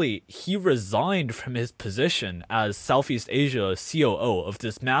 literally, he resigned from his position as Southeast Asia COO of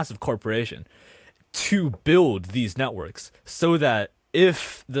this massive corporation to build these networks so that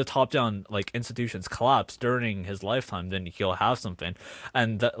if the top-down like institutions collapse during his lifetime, then he'll have something,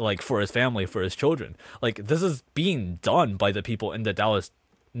 and that, like for his family, for his children. Like this is being done by the people in the Taoist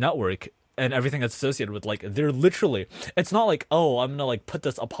network and everything that's associated with, like, they're literally, it's not like, oh, I'm gonna like put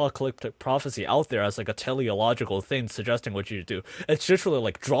this apocalyptic prophecy out there as like a teleological thing suggesting what you should do. It's literally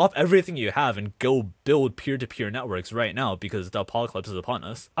like drop everything you have and go build peer-to-peer networks right now because the apocalypse is upon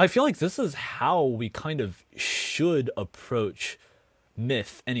us. I feel like this is how we kind of should approach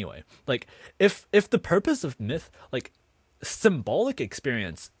myth anyway. Like if the purpose of myth, like symbolic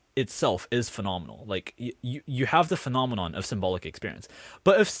experience itself is phenomenal. Like you have the phenomenon of symbolic experience,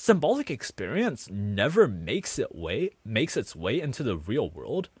 but if symbolic experience never makes its way into the real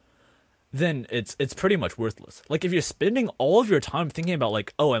world, then it's pretty much worthless. Like if you're spending all of your time thinking about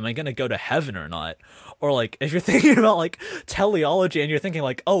like, oh, am I gonna go to heaven or not, or like if you're thinking about like teleology and you're thinking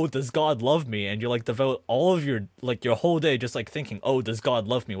like, oh, does God love me, and you're like devote all of your like your whole day just like thinking, oh, does God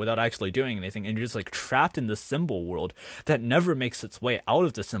love me, without actually doing anything, and you're just like trapped in the symbol world that never makes its way out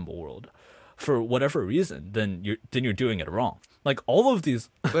of the symbol world for whatever reason, then you're doing it wrong. Like all of these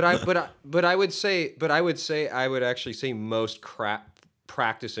but I would actually say most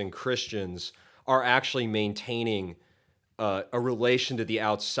practicing Christians are actually maintaining a relation to the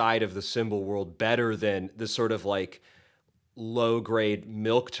outside of the symbol world better than the sort of like low-grade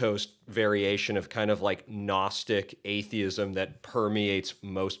milquetoast variation of kind of like Gnostic atheism that permeates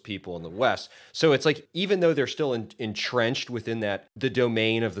most people in the West. So it's like, even though they're still entrenched within that, the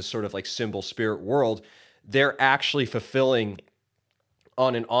domain of the sort of like symbol spirit world, they're actually fulfilling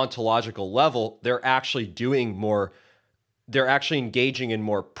on an ontological level, they're actually engaging in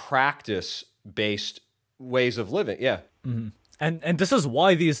more practice-based ways of living. Yeah. Mm-hmm. And this is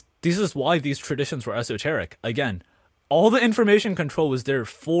why these traditions were esoteric. Again, all the information control was there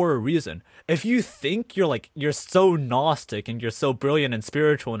for a reason. If you think you're so Gnostic and you're so brilliant and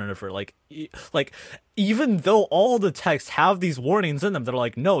spiritual and whatever, like even though all the texts have these warnings in them that are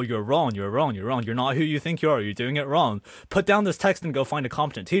like, no, you're wrong, you're not who you think you are, you're doing it wrong. Put down this text and go find a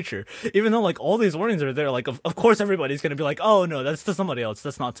competent teacher. Even though like all these warnings are there, like of course everybody's gonna be like, oh no, that's to somebody else,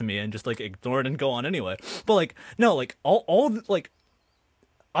 that's not to me, and just like ignore it and go on anyway. But like no, like all like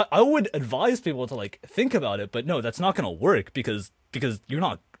I would advise people to like think about it, but no, that's not gonna work because you're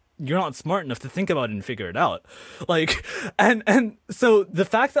not smart enough to think about it and figure it out. Like, and so the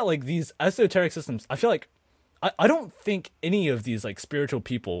fact that like these esoteric systems, I feel like I don't think any of these like spiritual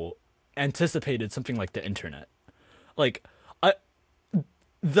people anticipated something like the internet. Like,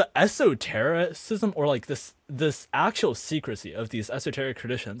 the esotericism, or like this actual secrecy of these esoteric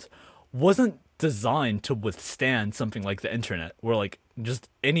traditions wasn't designed to withstand something like the internet, where like just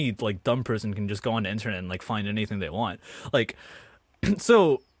any like dumb person can just go on the internet and like find anything they want. Like,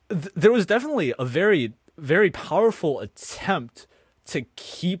 so there was definitely a very, very powerful attempt to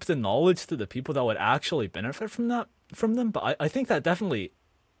keep the knowledge to the people that would actually benefit from them. But I think that definitely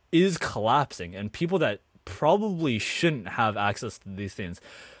is collapsing, and people that probably shouldn't have access to these things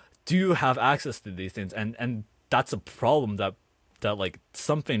do have access to these things, and that's a problem that like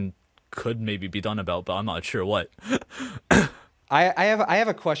something could maybe be done about, but I'm not sure what. I have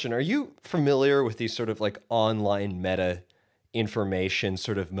a question. Are you familiar with these sort of like online meta information,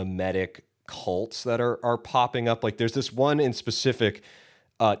 sort of mimetic cults that are popping up? Like there's this one in specific,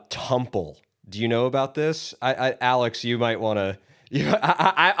 Tumple. Do you know about this? Alex, you might want to.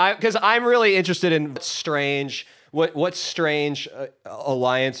 Because I'm really interested in what strange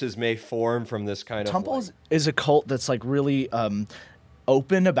alliances may form from this kind of. Tumple is a cult that's like really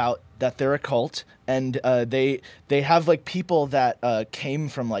open about that they're a cult, and they have like people that came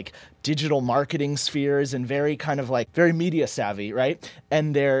from like digital marketing spheres and very kind of like very media savvy, right?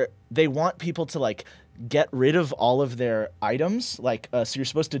 And they want people to like get rid of all of their items, like so you're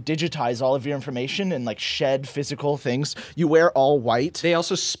supposed to digitize all of your information and like shed physical things. You wear all white. They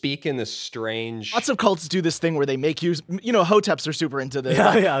also speak in this strange. Lots of cults do this thing where they make you, Hoteps are super into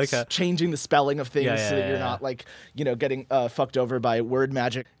the changing the spelling of things so that you're not like getting fucked over by word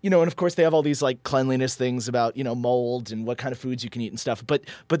magic. And of course they have all these like cleanliness things about mold and what kind of foods you can eat and stuff. But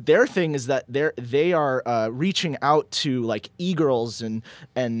their thing is that they are reaching out to like e-girls and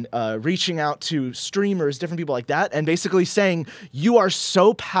reaching out to streamers, different people like that, and basically saying, you are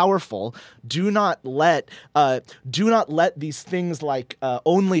so powerful, do not let these things like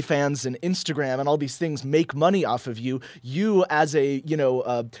OnlyFans and Instagram and all these things make money off of you. You as a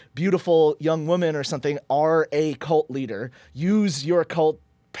beautiful young woman or something are a cult leader. Use your cult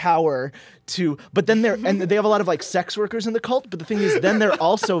power to, but then they have a lot of like sex workers in the cult, but the thing is then they're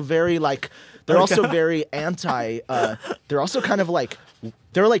also very like also very anti they're also kind of like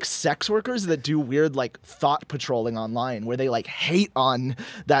they're like sex workers that do weird like thought patrolling online where they like hate on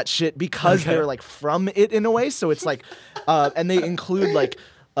that shit because they're like from it in a way. So it's like and they include like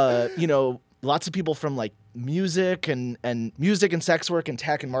lots of people from like music and sex work and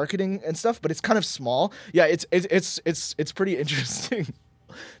tech and marketing and stuff, but it's kind of small. Yeah, it's pretty interesting.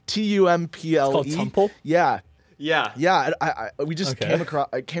 Tumple. It's called Tumple? Yeah. Yeah. We just came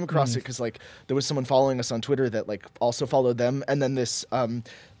across it because like there was someone following us on Twitter that like also followed them, and then this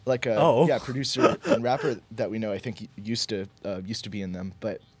producer and rapper that we know, I think used to be in them,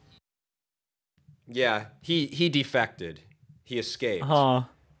 but yeah, he defected, he escaped,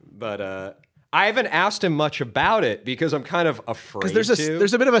 but I haven't asked him much about it because I'm kind of afraid. Because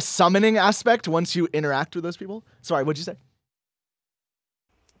there's a bit of a summoning aspect once you interact with those people. Sorry, what'd you say?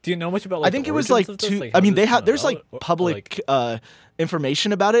 Do you know much about? Like, I think it was like two. Like, I mean, there's like public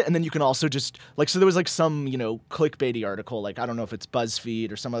information about it, and then you can also just like, so there was like some clickbaity article, like I don't know if it's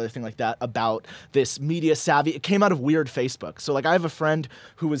BuzzFeed or some other thing like that, about this media savvy. It came out of weird Facebook. So like I have a friend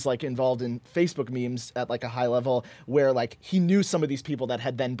who was like involved in Facebook memes at like a high level, where like he knew some of these people that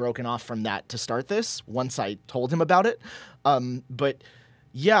had then broken off from that to start this. Once I told him about it, but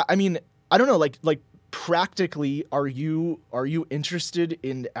yeah, I mean, I don't know, like. Practically, are you interested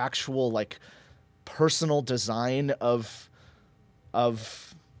in actual like personal design of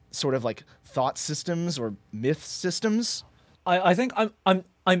sort of like thought systems or myth systems? I think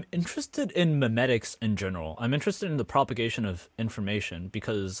I'm interested in memetics in general. I'm interested in the propagation of information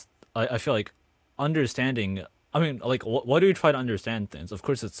because I feel like understanding. I mean, like, why do we try to understand things? Of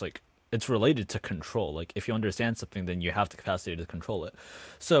course, it's like it's related to control. Like, if you understand something, then you have the capacity to control it.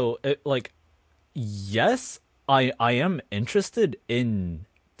 So, yes, I am interested in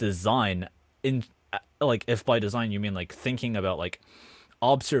design, in like, if by design you mean like thinking about like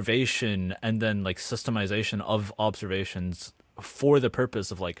observation and then like systemization of observations for the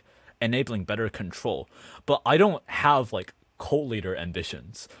purpose of like enabling better control. But I don't have like cult leader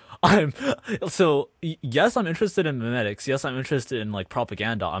ambitions. Yes, I'm interested in memetics. Yes, I'm interested in like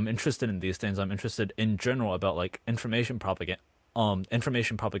propaganda. I'm interested in these things. I'm interested in general about like information propagation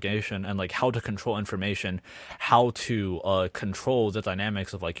and like how to control information, how to control the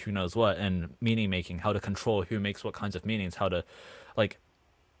dynamics of like who knows what and meaning making, how to control who makes what kinds of meanings, how to like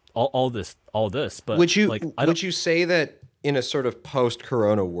all this. But would you like, would you say that in a sort of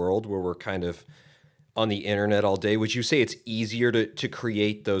post-corona world where we're kind of on the internet all day, would you say it's easier to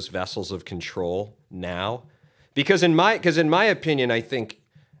create those vessels of control now? Because in my opinion, I think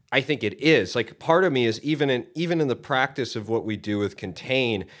it is. Like, part of me is even in the practice of what we do with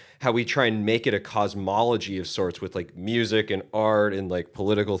Contain, how we try and make it a cosmology of sorts with like music and art and like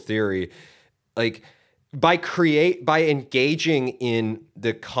political theory, like by engaging in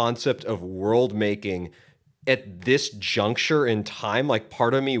the concept of world making at this juncture in time. Like,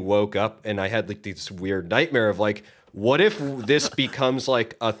 part of me woke up and I had like this weird nightmare of like, what if this becomes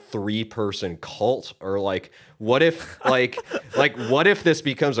like a 3-person cult? Or like, what if what if this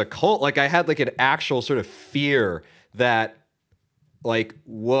becomes a cult? Like, I had like an actual sort of fear that like,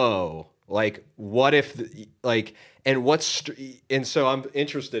 whoa, like what if like, and so I'm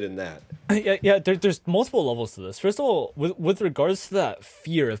interested in that. Yeah. There's multiple levels to this. First of all, with regards to that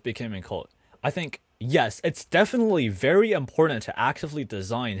fear of becoming a cult, I think, yes, it's definitely very important to actively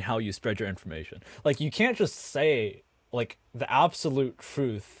design how you spread your information. Like, you can't just say like the absolute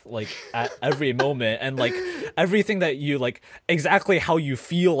truth like at every moment, and like everything that you like exactly how you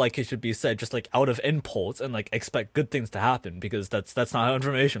feel like it should be said just like out of impulse, and like expect good things to happen, because that's not how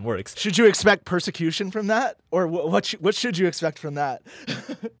information works. Should you expect persecution from that, or what should you expect from that?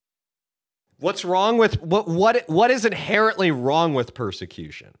 What's wrong with what is inherently wrong with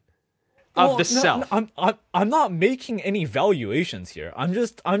persecution of the self? I'm not making any valuations here. I'm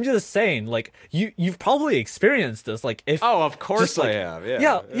just saying, like, you've probably experienced this. Like, if of course like, I have.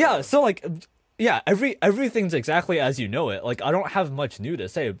 Yeah. So like, yeah, everything's exactly as you know it. Like, I don't have much new to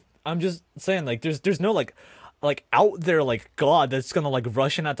say. I'm just saying, like, there's no like out there like God that's gonna like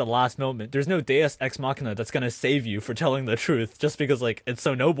rush in at the last moment. There's no Deus Ex Machina that's gonna save you for telling the truth just because like it's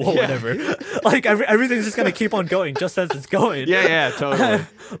so noble or whatever. Like everything's just gonna keep on going just as it's going. Yeah, totally.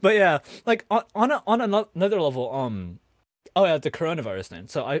 But yeah, like on another level, the coronavirus thing.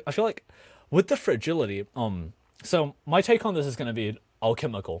 So I feel like with the fragility, so my take on this is gonna be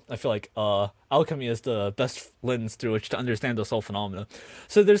alchemical. I feel like alchemy is the best lens through which to understand this whole phenomena.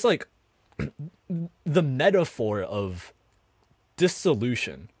 So there's like the metaphor of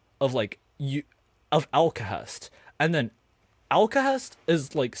dissolution of like of alkahest, and then alkahest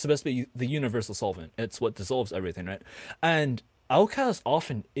is like supposed to be the universal solvent. It's what dissolves everything, right? And alkahest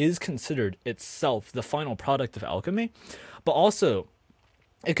often is considered itself the final product of alchemy, but also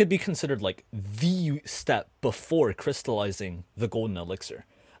it could be considered like the step before crystallizing the golden elixir.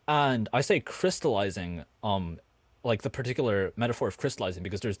 And I say crystallizing like the particular metaphor of crystallizing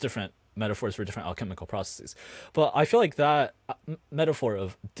because there's different metaphors for different alchemical processes. But I feel like that metaphor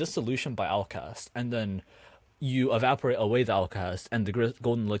of dissolution by alkahest, and then you evaporate away the alkahest and the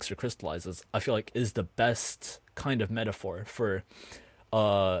golden elixir crystallizes, I feel like is the best kind of metaphor for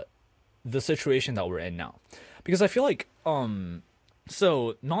the situation that we're in now. Because I feel like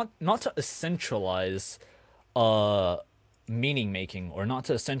so not to essentialize meaning making, or not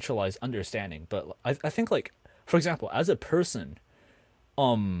to essentialize understanding, but I think, like, for example, as a person,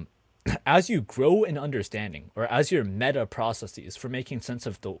 as you grow in understanding, or as your meta processes for making sense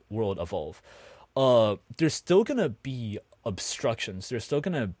of the world evolve, there's still gonna be obstructions. There's still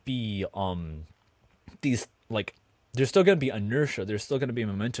gonna be these, like, there's still gonna be inertia. There's still gonna be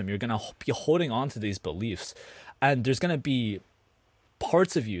momentum. You're gonna be holding on to these beliefs, and there's gonna be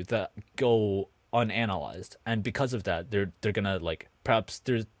parts of you that go unanalyzed, and because of that, they're gonna, like, perhaps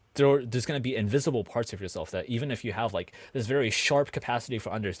there's going to be invisible parts of yourself that, even if you have like this very sharp capacity for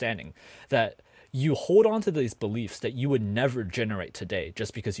understanding, that you hold on to these beliefs that you would never generate today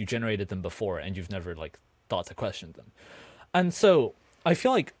just because you generated them before and you've never like thought to question them. And so I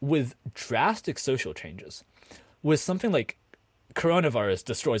feel like with drastic social changes, with something like coronavirus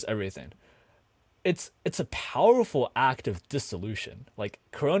destroys everything, it's a powerful act of dissolution. Like,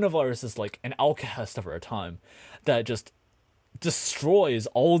 coronavirus is like an alkahest of our time that just destroys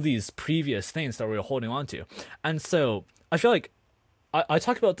all these previous things that we were holding on to. And so I feel like I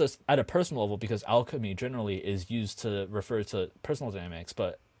talk about this at a personal level because alchemy generally is used to refer to personal dynamics,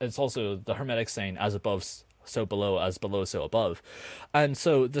 but it's also the Hermetic saying, as above, so below, as below, so above. And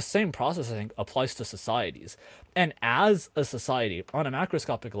so the same process, I think, applies to societies. And as a society, on a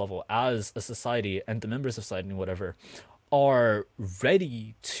macroscopic level, as a society and the members of society and whatever are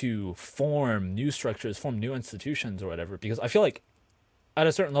ready to form new structures, form new institutions or whatever, because I feel like at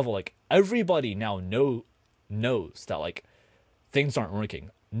a certain level, like, everybody now knows that, like, things aren't working.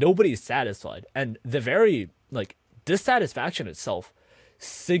 Nobody's satisfied. And the very, like, dissatisfaction itself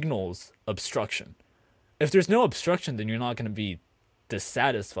signals obstruction. If there's no obstruction, then you're not going to be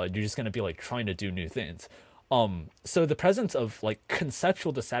dissatisfied. You're just going to be, like, trying to do new things. So the presence of like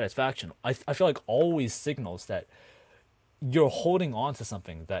conceptual dissatisfaction, I feel like always signals that you're holding on to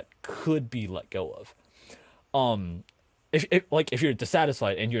something that could be let go of. If you're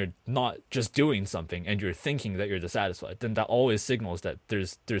dissatisfied and you're not just doing something and you're thinking that you're dissatisfied, then that always signals that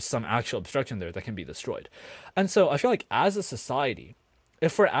there's some actual obstruction there that can be destroyed. And so I feel like as a society,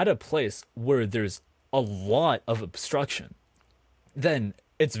 if we're at a place where there's a lot of obstruction, then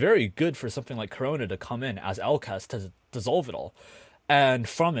it's very good for something like Corona to come in as alchemy to dissolve it all, and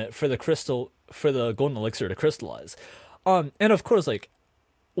from it for the golden elixir to crystallize. And of course, like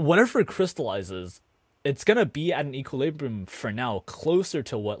whatever crystallizes, it's gonna be at an equilibrium for now, closer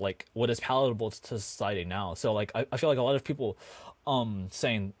to what is palatable to society now. So like I feel like a lot of people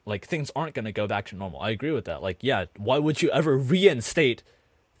saying like things aren't gonna go back to normal. I agree with that. Like, yeah, why would you ever reinstate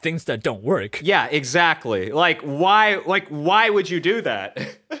things that don't work? Yeah, exactly. Like why would you do that?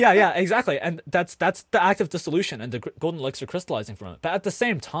 yeah, exactly. And that's the act of dissolution and the golden elixir crystallizing from it. But at the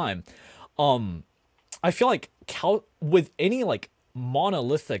same time, I feel like with any like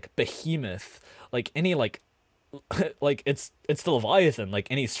monolithic behemoth, like any like it's the Leviathan, like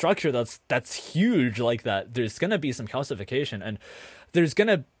any structure that's huge like that, there's gonna be some calcification, and there's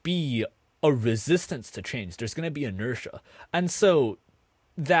gonna be a resistance to change. There's gonna be inertia. And so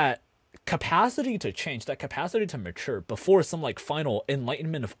that capacity to change, that capacity to mature before some like final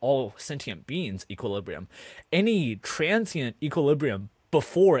enlightenment of all sentient beings equilibrium, any transient equilibrium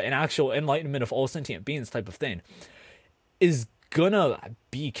before an actual enlightenment of all sentient beings type of thing, is gonna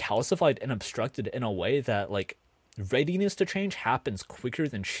be calcified and obstructed in a way that like readiness to change happens quicker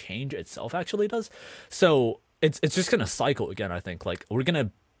than change itself actually does. So it's just gonna cycle again. I think like we're gonna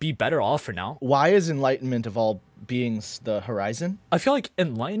be better off for now. Why is enlightenment of all beings the horizon? I feel like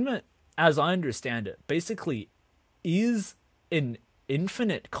enlightenment, as I understand it, basically is an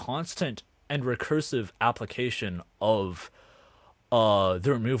infinite, constant, and recursive application of the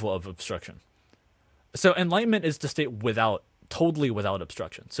removal of obstruction. So enlightenment is the state totally without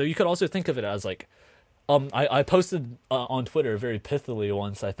obstruction. So you could also think of it as like, I posted on Twitter very pithily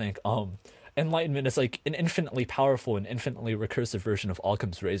once, I think, enlightenment is like an infinitely powerful and infinitely recursive version of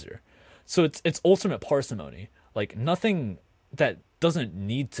Occam's razor. So it's ultimate parsimony. Like nothing that doesn't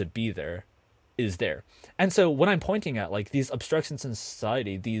need to be there is there. And so when I'm pointing at like these obstructions in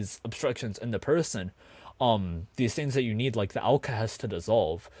society, these obstructions in the person, these things that you need like the alka to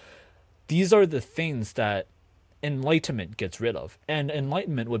dissolve, these are the things that enlightenment gets rid of. And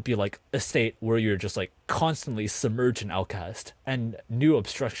enlightenment would be like a state where you're just like constantly submerged in alkahest and new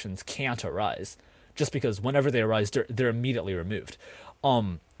obstructions can't arise, just because whenever they arise they're immediately removed.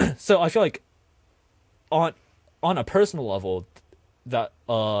 So I feel like on a personal level that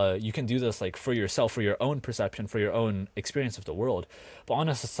you can do this like for yourself, for your own perception, for your own experience of the world. But on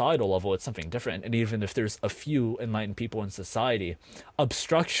a societal level, it's something different. And even if there's a few enlightened people in society,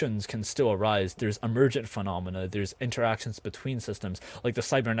 obstructions can still arise. There's emergent phenomena. There's interactions between systems, like the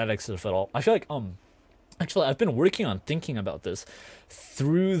cybernetics of it all. I feel like actually I've been working on thinking about this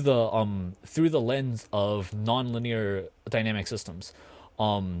through the lens of nonlinear dynamic systems.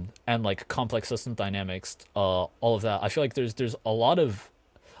 And like complex system dynamics, all of that. I feel like there's a lot of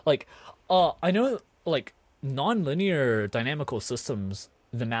like I know like nonlinear dynamical systems,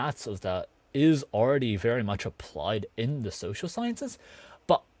 the maths of that is already very much applied in the social sciences,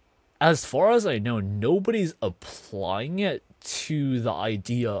 but as far as I know, nobody's applying it to the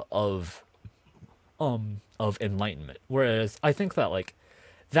idea of enlightenment. Whereas I think that like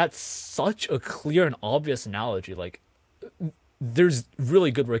that's such a clear and obvious analogy. Like there's really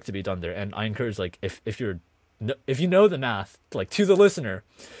good work to be done there, and I encourage like if you know the math, like to the listener,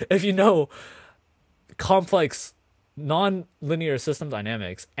 if you know complex non-linear system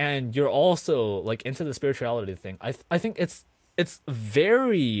dynamics and you're also like into the spirituality thing, I think it's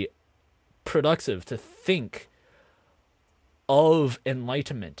very productive to think of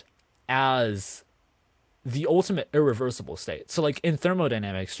enlightenment as the ultimate irreversible state. So like in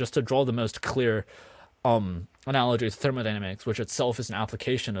thermodynamics, just to draw the most clear analogy to thermodynamics, which itself is an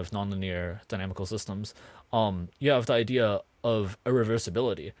application of nonlinear dynamical systems, you have the idea of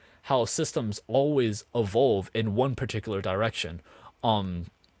irreversibility, how systems always evolve in one particular direction, and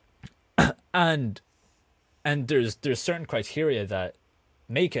there's certain criteria that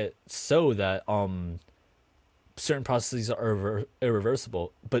make it so that certain processes are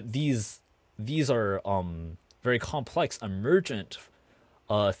irreversible, but these are very complex emergent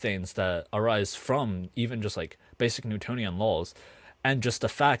things that arise from even just like basic Newtonian laws, and just the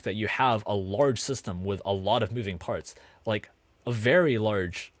fact that you have a large system with a lot of moving parts, like a very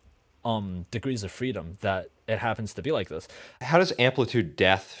large degrees of freedom that it happens to be like this. How does amplitude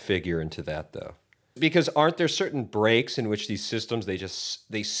death figure into that though? Because aren't there certain breaks in which these systems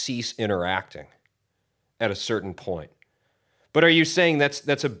they cease interacting at a certain point? But are you saying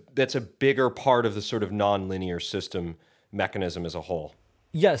that's a bigger part of the sort of nonlinear system mechanism as a whole?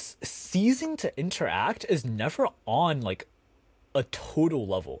 Yes, ceasing to interact is never on like a total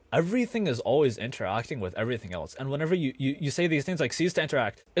level. Everything is always interacting with everything else. And whenever you say these things like cease to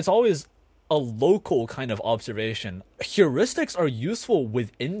interact, it's always a local kind of observation. Heuristics are useful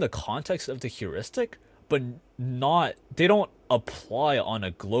within the context of the heuristic, but they don't apply on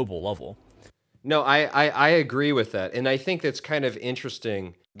a global level. No, I agree with that. And I think that's kind of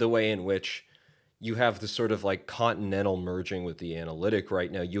interesting, the way in which you have the sort of like continental merging with the analytic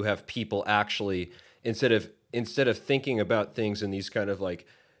right now. You have people actually, instead of thinking about things in these kind of like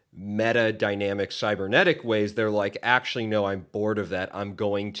meta dynamic cybernetic ways, they're like, actually, no, I'm bored of that. I'm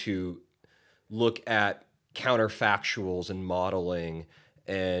going to look at counterfactuals and modeling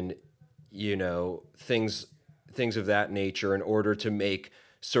and, you know, things of that nature in order to make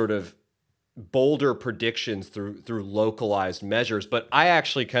sort of bolder predictions through localized measures. But I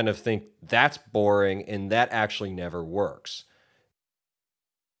actually kind of think that's boring, and that actually never works.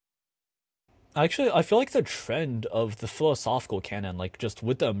 Actually, I feel like the trend of the philosophical canon, like just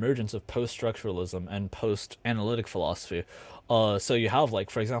with the emergence of post-structuralism and post-analytic philosophy, so you have like,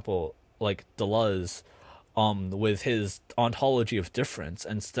 for example, like Deleuze, with his ontology of difference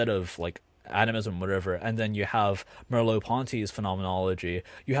instead of like atomism, whatever, and then you have Merleau-Ponty's phenomenology.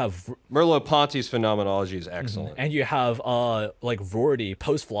 You have Merleau-Ponty's phenomenology is excellent, and you have like Rorty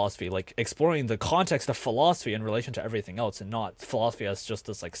post-philosophy, like exploring the context of philosophy in relation to everything else, and not philosophy as just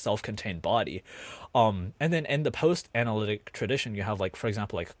this like self-contained body. And then in the post-analytic tradition, you have like, for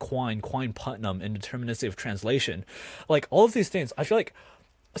example, like Quine Putnam, Indeterminacy of Translation, like all of these things. I feel like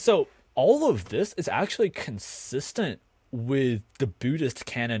so all of this is actually consistent with the Buddhist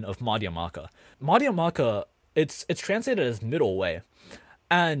canon of Madhyamaka. Madhyamaka, it's translated as middle way.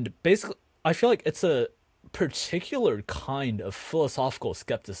 And basically, I feel like it's a particular kind of philosophical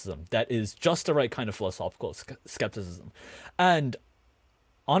skepticism that is just the right kind of philosophical skepticism. And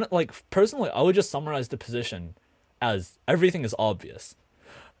on like personally, I would just summarize the position as everything is obvious.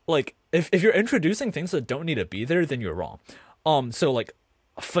 Like if you're introducing things that don't need to be there, then you're wrong. So like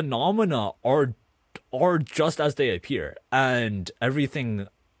phenomena are just as they appear, and everything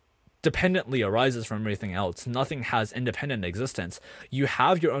dependently arises from everything else. Nothing has independent existence. You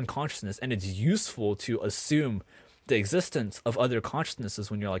have your own consciousness, and it's useful to assume the existence of other consciousnesses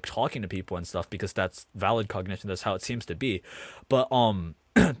when you're like talking to people and stuff, because that's valid cognition. That's how it seems to be. But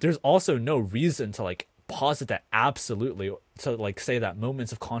there's also no reason to like posit that absolutely, to like say that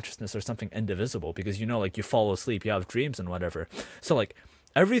moments of consciousness are something indivisible, because you know, like you fall asleep, you have dreams and whatever. So like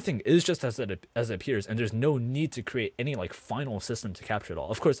everything is just as it appears, and there's no need to create any like final system to capture it all.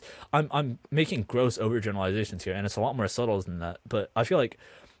 Of course, I'm making gross overgeneralizations here, and it's a lot more subtle than that. But I feel like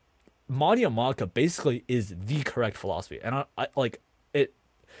Madhyamaka basically is the correct philosophy, and I like it.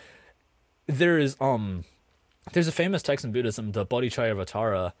 There's a famous text in Buddhism, the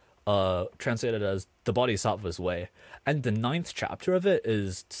Bodhicharyavatara, translated as the Bodhisattva's Way, and the 9th chapter of it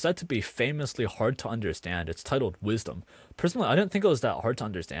is said to be famously hard to understand. It's titled Wisdom. Personally, I didn't think it was that hard to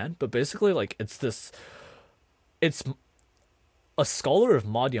understand, but basically, like, it's a scholar of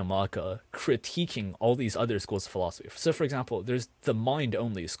Madhyamaka critiquing all these other schools of philosophy. So, for example, there's the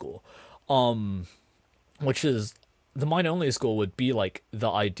mind-only school, which is the mind-only school would be like the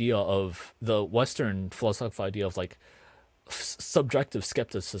idea of the Western philosophical idea of like subjective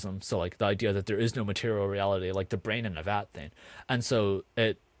skepticism. So like the idea that there is no material reality, like the brain in a vat thing. And so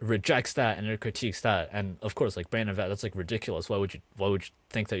it rejects that and it critiques that. And of course, like brain in a vat, that's like ridiculous. Why would you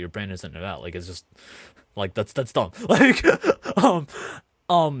think that your brain isn't in a vat? Like it's just like that's dumb. Like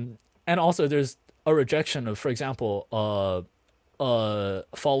and also there's a rejection of, for example,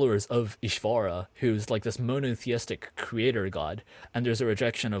 followers of Ishvara, who's like this monotheistic creator god, and there's a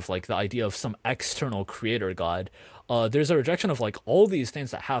rejection of like the idea of some external creator god. There's a rejection of like all these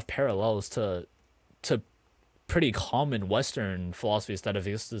things that have parallels to pretty common Western philosophies that have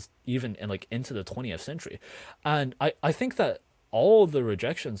existed even in like into the 20th century. And I think that all the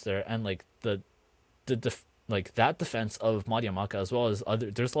rejections there, and like like that defense of Madhyamaka, as well as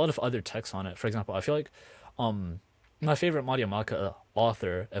there's a lot of other texts on it. For example, I feel like my favorite Madhyamaka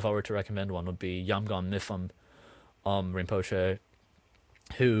author, if I were to recommend one, would be Yamgon Mipham Rinpoche,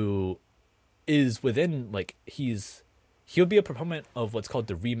 who is within, like, he'll be a proponent of what's called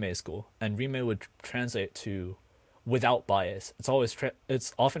the Rime school, and Rime would translate to without bias.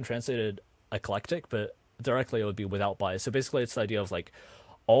 It's often translated eclectic, but directly it would be without bias. So basically it's the idea of like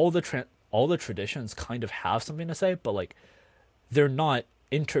all the traditions kind of have something to say, but like they're not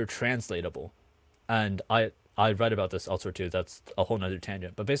intertranslatable. and I read about this elsewhere too. That's a whole nother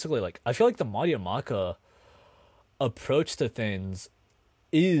tangent. But basically, like, I feel like the Madhyamaka approach to things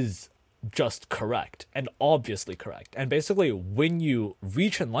is just correct and obviously correct. And basically, when you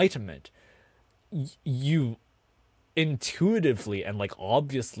reach enlightenment, you intuitively and like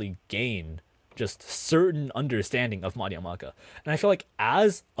obviously gain just certain understanding of Madhyamaka. And I feel like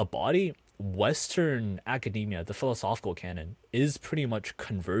as a body, Western academia, the philosophical canon, is pretty much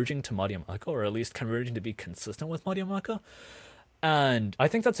converging to Madhyamaka, or at least converging to be consistent with Madhyamaka. And I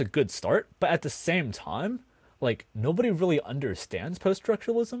think that's a good start. But at the same time, like, nobody really understands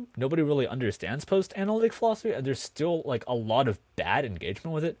post-structuralism. Nobody really understands post-analytic philosophy, and there's still like a lot of bad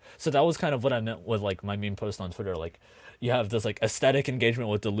engagement with it. So that was kind of what I meant with like my meme post on Twitter. Like, you have this like aesthetic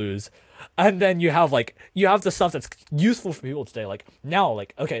engagement with Deleuze, and then you have the stuff that's useful for people today. Like now,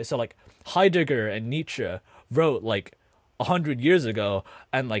 like, okay, so like Heidegger and Nietzsche wrote like 100 years ago,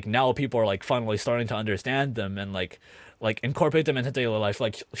 and like now people are like finally starting to understand them and like incorporate them into daily life.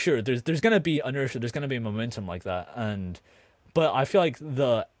 Like, sure, there's gonna be inertia, there's gonna be momentum like that, but I feel like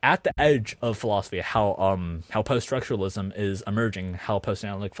at the edge of philosophy, how post-structuralism is emerging, how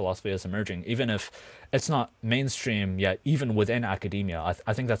post-analytic philosophy is emerging, even if it's not mainstream yet, even within academia,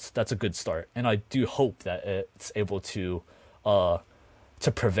 I think that's a good start, and I do hope that it's able to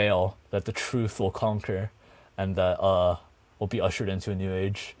prevail, that the truth will conquer, and that we'll be ushered into a new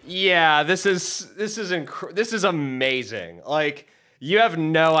age. Yeah, this is amazing. Like, you have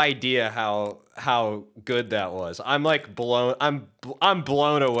no idea how good that was. I'm like blown. I'm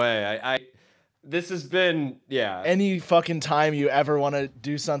blown away. This has been, yeah. Any fucking time you ever want to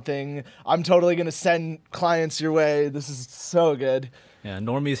do something, I'm totally gonna send clients your way. This is so good. Yeah,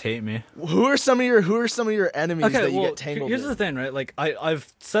 normies hate me. Who are some of your enemies that you get tangled here's with? the thing, right? Like,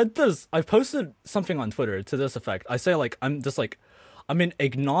 I've said this. I've posted something on Twitter to this effect. I say, like, I'm an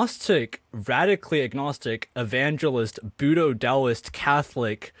agnostic, radically agnostic, evangelist, Buddho-Taoist,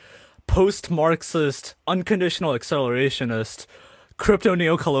 Catholic, post-Marxist, unconditional accelerationist, crypto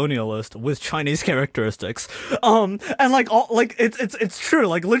neocolonialist with Chinese characteristics. And like all, like it's true.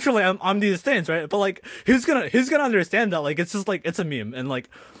 Like, literally I'm these things, right? But like, who's gonna understand that? Like, it's just like, it's a meme, and like,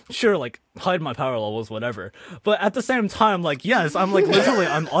 sure, like, hide my power levels, whatever. But at the same time, like, yes, I'm like literally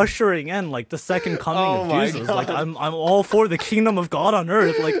I'm ushering in like the second coming of Jesus. God. Like, I'm all for the kingdom of God on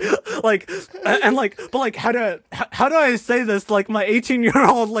earth. Like but like, how do I say this? Like, my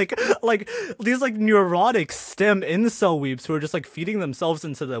 18-year-old like these like neurotic STEM incel weeps who are just like feeding themselves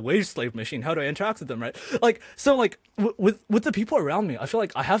into the wage slave machine. How do I interact with them, right? Like, so like with the people around me, I feel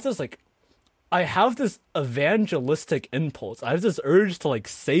like I have this evangelistic impulse. I have this urge to like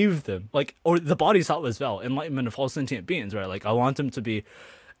save them, like, or the Bodhisattva as well, enlightenment of all sentient beings, right? Like, I want them to be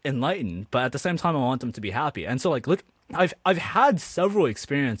enlightened, but at the same time, I want them to be happy. And so, like, look, I've had several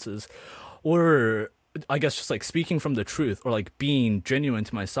experiences where, I guess, just like speaking from the truth, or like being genuine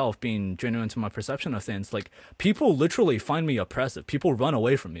to myself, being genuine to my perception of things, like, people literally find me oppressive. People run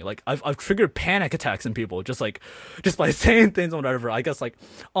away from me. Like, I've triggered panic attacks in people just by saying things or whatever. I guess, like,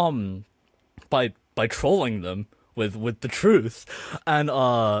 by trolling them with the truth, and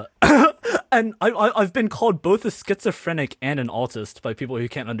and I've been called both a schizophrenic and an autist by people who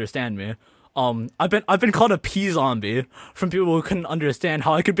can't understand me. I've been called a pea zombie from people who couldn't understand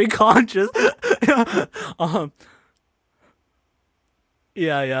how I could be conscious.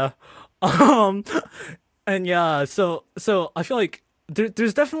 Yeah. And yeah, so I feel like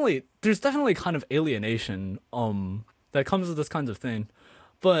there's definitely kind of alienation that comes with this kinds of thing.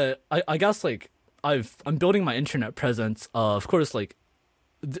 But I guess, like, I'm building my internet presence. Of course, like,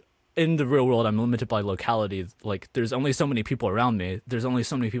 in the real world, I'm limited by locality. Like, there's only so many people around me. There's only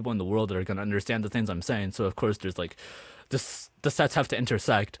so many people in the world that are gonna understand the things I'm saying. So of course, there's like the sets have to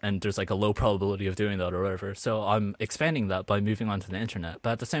intersect, and there's like a low probability of doing that or whatever. So I'm expanding that by moving onto the internet.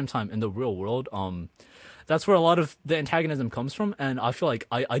 But at the same time, in the real world, that's where a lot of the antagonism comes from. And I feel like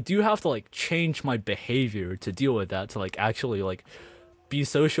I do have to like change my behavior to deal with that, to like actually like be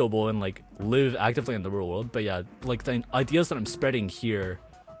sociable and like live actively in the real world. But yeah, like, the ideas that I'm spreading here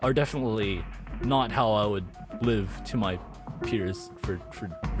are definitely not how I would live to my peers for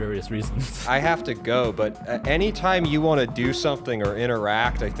various reasons. I have to go, but anytime you want to do something or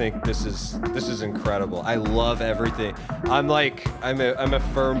interact, I think this is incredible. I love everything. I'm a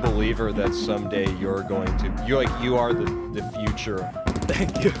firm believer that someday you are the future.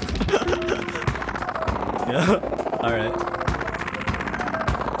 Thank you. Yeah. All right.